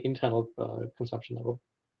even on the internal consumption level?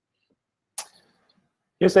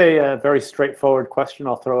 Here's a very straightforward question.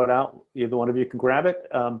 I'll throw it out. Either one of you can grab it.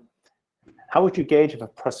 How would you gauge if a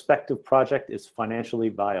prospective project is financially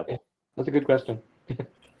viable? That's a good question.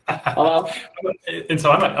 And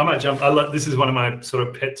so I might jump. This is one of my sort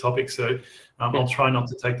of pet topics, so I'll try not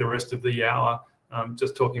to take the rest of the hour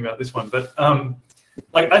just talking about this one. But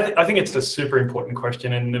I think it's a super important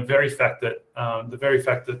question, and the very fact that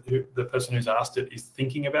the person who's asked it is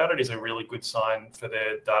thinking about it is a really good sign for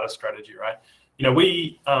their data strategy, right?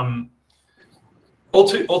 all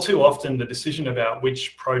too often the decision about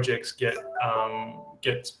which projects get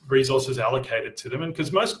resources allocated to them, and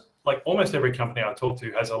because almost every company I talk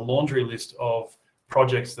to has a laundry list of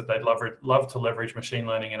projects that they'd love to leverage machine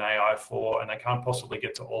learning and AI for, and they can't possibly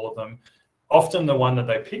get to all of them. Often the one that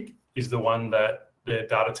they pick is the one that their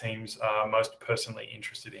data teams are most personally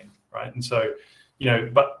interested in, right? And so,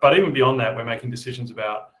 but even beyond that, we're making decisions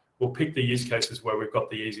about, we'll pick the use cases where we've got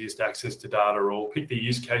the easiest access to data, or we'll pick the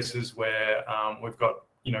use cases where we've got,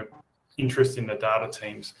 interest in the data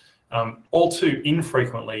teams. All too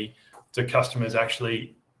infrequently do customers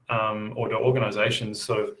actually, or do organizations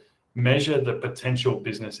sort of measure the potential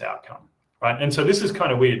business outcome, right? And so this is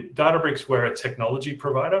kind of weird. Databricks, we're a technology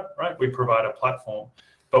provider, right? We provide a platform,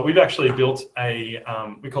 but we've actually built a,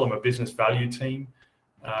 we call them a business value team.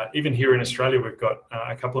 Even here in Australia, we've got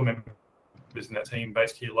a couple of members in that team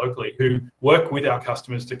based here locally who work with our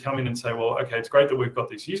customers to come in and say, well, okay, it's great that we've got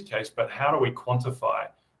this use case, but how do we quantify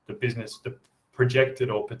the projected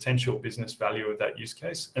or potential business value of that use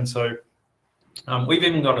case? And so we've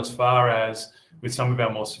even gone as far as, with some of our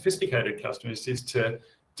more sophisticated customers, is to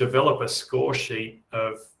develop a score sheet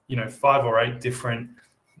of 5 or 8 different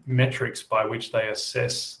metrics by which they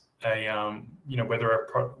assess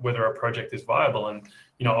whether a project is viable. And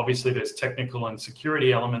obviously there's technical and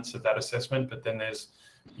security elements of that assessment, but then there's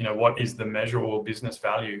what is the measurable business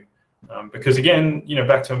value? Because again,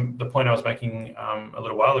 back to the point I was making a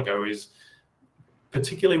little while ago, is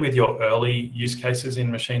particularly with your early use cases in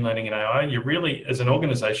machine learning and AI, you really, as an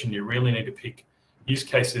organization, you really need to pick use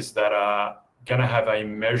cases that are going to have a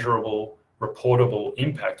measurable, reportable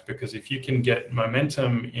impact, because if you can get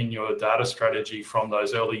momentum in your data strategy from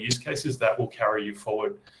those early use cases, that will carry you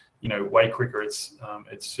forward, way quicker. It's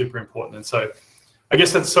super important. And so I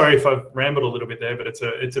guess that's, sorry if I've rambled a little bit there, but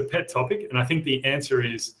it's a pet topic. And I think the answer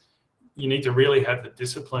is you need to really have the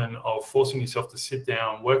discipline of forcing yourself to sit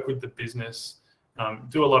down, work with the business,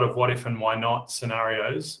 do a lot of what if and why not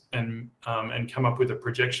scenarios, and come up with a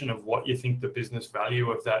projection of what you think the business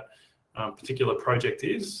value of that particular project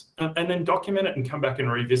is, and then document it and come back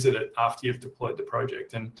and revisit it after you've deployed the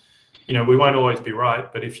project. And we won't always be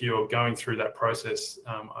right, but if you're going through that process,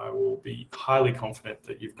 I will be highly confident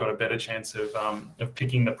that you've got a better chance of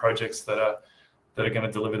picking the projects that are going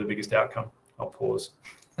to deliver the biggest outcome. I'll pause.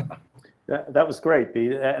 That was great,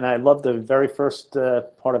 and I love the very first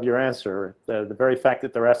part of your answer. The very fact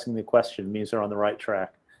that they're asking the question means they're on the right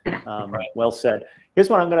track. Right. Well said. Here's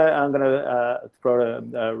what I'm gonna throw to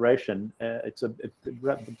Raishan. It's a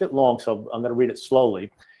bit long, so I'm gonna read it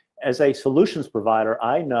slowly. As a solutions provider,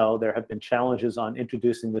 I know there have been challenges on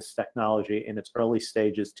introducing this technology in its early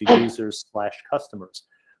stages to users/customers.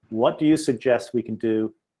 What do you suggest we can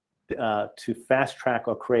do to fast track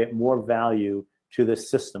or create more value to this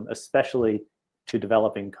system, especially to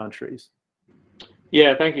developing countries?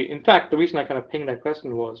 Yeah, thank you. In fact, the reason I kind of pinged that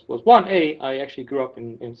question was one, I actually grew up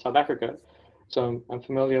in South Africa, so I'm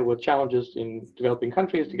familiar with challenges in developing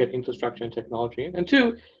countries to get infrastructure and technology. And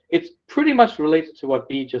 2, it's pretty much related to what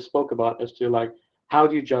B just spoke about, as to like, how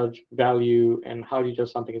do you judge value and how do you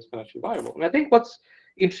judge something is financially viable? And I think what's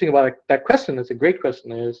interesting about that question, it's a great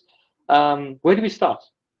question, is where do we start?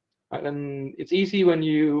 Right? And it's easy when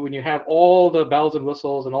you have all the bells and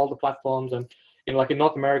whistles and all the platforms, and like in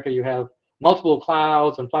North America, you have multiple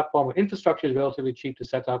clouds and platform with infrastructure is relatively cheap to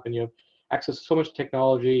set up, and you have access to so much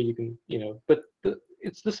technology. You can, but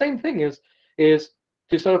it's the same thing is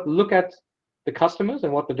to sort of look at the customers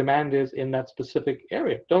and what the demand is in that specific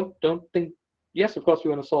area. Don't think, yes, of course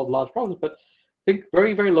we want to solve large problems, but think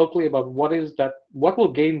very, very locally about what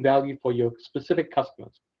will gain value for your specific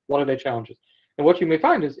customers. What are their challenges? And what you may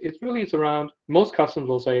find is it's around, most customers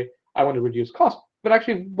will say, I want to reduce cost, but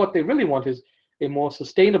actually what they really want is a more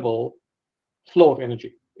sustainable flow of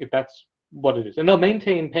energy, if that's what it is. And they'll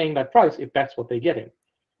maintain paying that price if that's what they get in.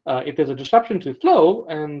 If there's a disruption to flow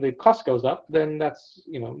and the cost goes up, then that's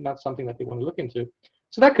not something that they want to look into.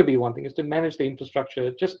 So that could be one thing, is to manage the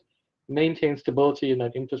infrastructure, just maintain stability in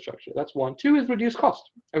that infrastructure. That's one. 2 is reduce cost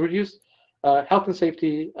and reduce health and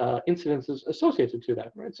safety incidences associated to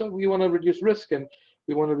that, right? So we want to reduce risk, and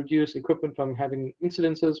we want to reduce equipment from having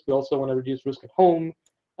incidences. We also want to reduce risk at home.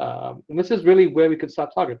 And this is really where we could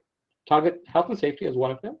start target health and safety as one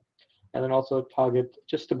of them, and then also target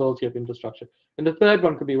just stability of infrastructure. And the third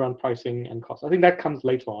one could be around pricing and cost. I think that comes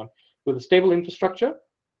later on. With a stable infrastructure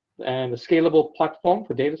and a scalable platform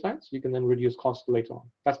for data science, you can then reduce costs later on.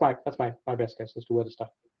 That's my best guess as to where to start.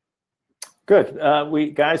 Good.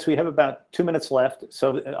 We have about 2 minutes left,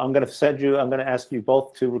 so I'm going to ask you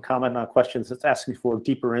both to comment on questions that's asking for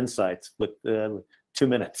deeper insights with 2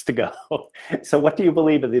 minutes to go. So what do you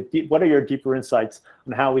believe what are your deeper insights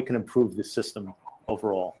on how we can improve the system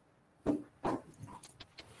overall?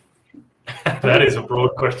 That is a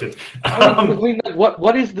broad question.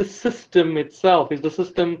 What is the system itself? Is the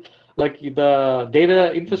system like the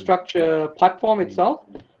data infrastructure platform itself?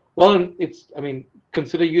 Well,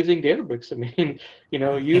 consider using Databricks.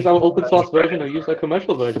 Use our open source version or use our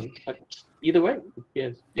commercial version. Either way,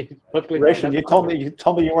 yes, it's perfectly fine. Rachel, you told me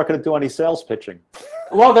you weren't going to do any sales pitching.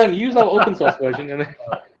 Well, then use our open source version.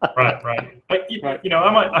 Right.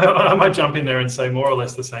 I might jump in there and say more or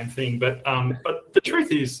less the same thing, but the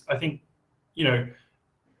truth is, I think,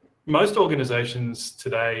 most organizations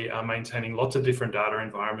today are maintaining lots of different data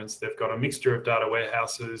environments. They've got a mixture of data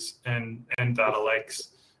warehouses and data lakes.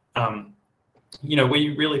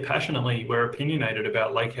 We really passionately, we're opinionated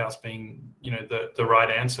about Lakehouse being, the right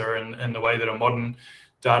answer and the way that a modern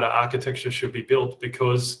data architecture should be built,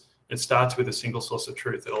 because it starts with a single source of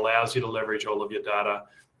truth. It allows you to leverage all of your data,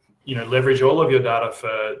 leverage all of your data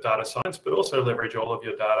for data science, but also leverage all of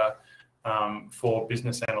your data for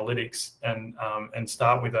business analytics, and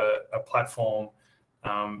start with a platform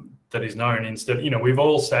that is known. Instead, we've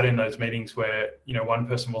all sat in those meetings where, one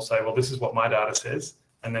person will say, well, this is what my data says.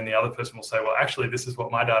 And then the other person will say, well, actually, this is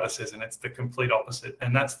what my data says, and it's the complete opposite.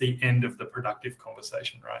 And that's the end of the productive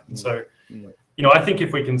conversation, right? And so, I think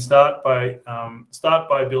if we can start by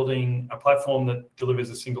building a platform that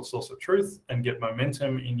delivers a single source of truth and get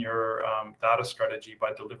momentum in your data strategy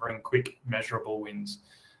by delivering quick, measurable wins.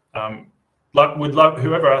 We'd love,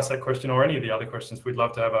 whoever asked that question or any of the other questions, we'd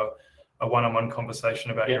love to have a one-on-one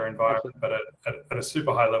conversation about your environment, but at a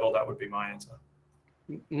super high level, that would be my answer.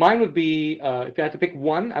 Mine would be, if I had to pick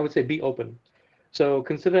one, I would say be open. So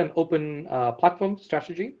consider an open platform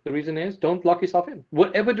strategy. The reason is, don't lock yourself in.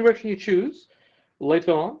 Whatever direction you choose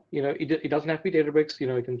later on, it doesn't have to be Databricks.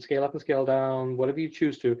 It can scale up and scale down, whatever you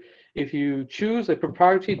choose to. If you choose a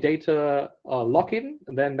proprietary data lock-in,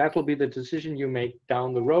 then that will be the decision you make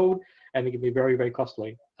down the road, and it can be very, very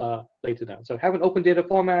costly later down. So have an open data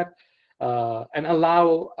format, and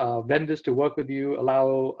allow vendors to work with you,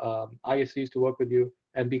 allow ISVs to work with you,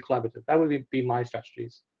 and be collaborative. That would be my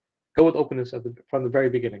strategies. Go with openness from the very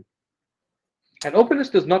beginning. And openness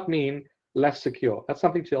does not mean less secure. That's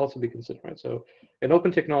something to also be considered, right? So an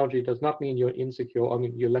open technology does not mean you're insecure,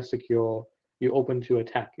 you're less secure, you're open to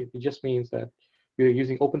attack. It just means that you're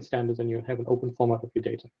using open standards and you have an open format of your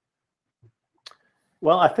data.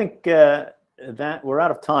 Well, I think that we're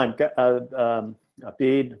out of time.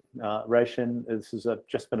 Abid, Roshan, this has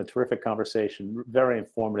just been a terrific conversation, very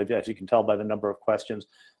informative, as you can tell by the number of questions.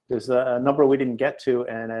 There's a number we didn't get to,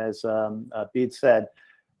 and as Abid said,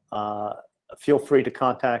 feel free to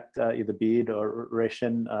contact either Abid or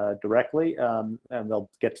Roshan directly, and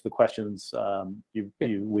they'll get to the questions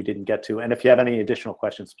we didn't get to. And if you have any additional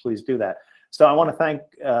questions, please do that. So I want to thank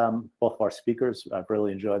both of our speakers. I've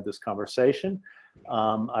really enjoyed this conversation.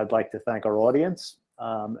 I'd like to thank our audience.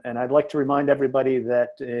 And I'd like to remind everybody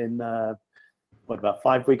that in about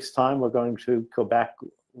 5 weeks' time, we're going to go back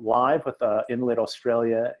live with Enlit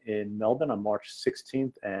Australia in Melbourne on March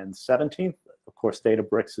 16th and 17th. Of course,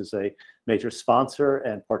 Databricks is a major sponsor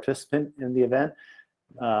and participant in the event.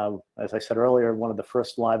 As I said earlier, one of the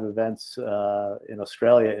first live events in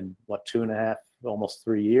Australia in 2.5, almost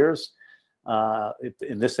 3 years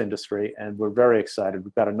in this industry, and we're very excited.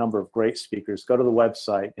 We've got a number of great speakers. Go to the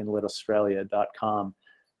website, enlitaustralia.com,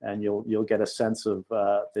 and you'll get a sense of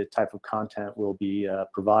the type of content we'll be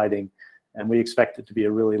providing. And we expect it to be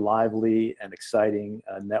a really lively and exciting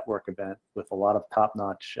network event with a lot of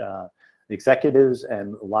top-notch executives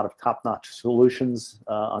and a lot of top-notch solutions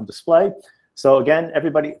on display. So again,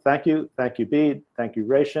 everybody, thank you. Thank you, Bede. Thank you,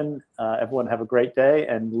 Roshan. Everyone have a great day,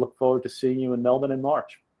 and look forward to seeing you in Melbourne in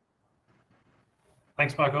March.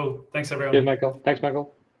 Thanks, Michael. Thanks, everyone. Cheers, Michael. Thanks,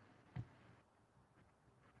 Michael.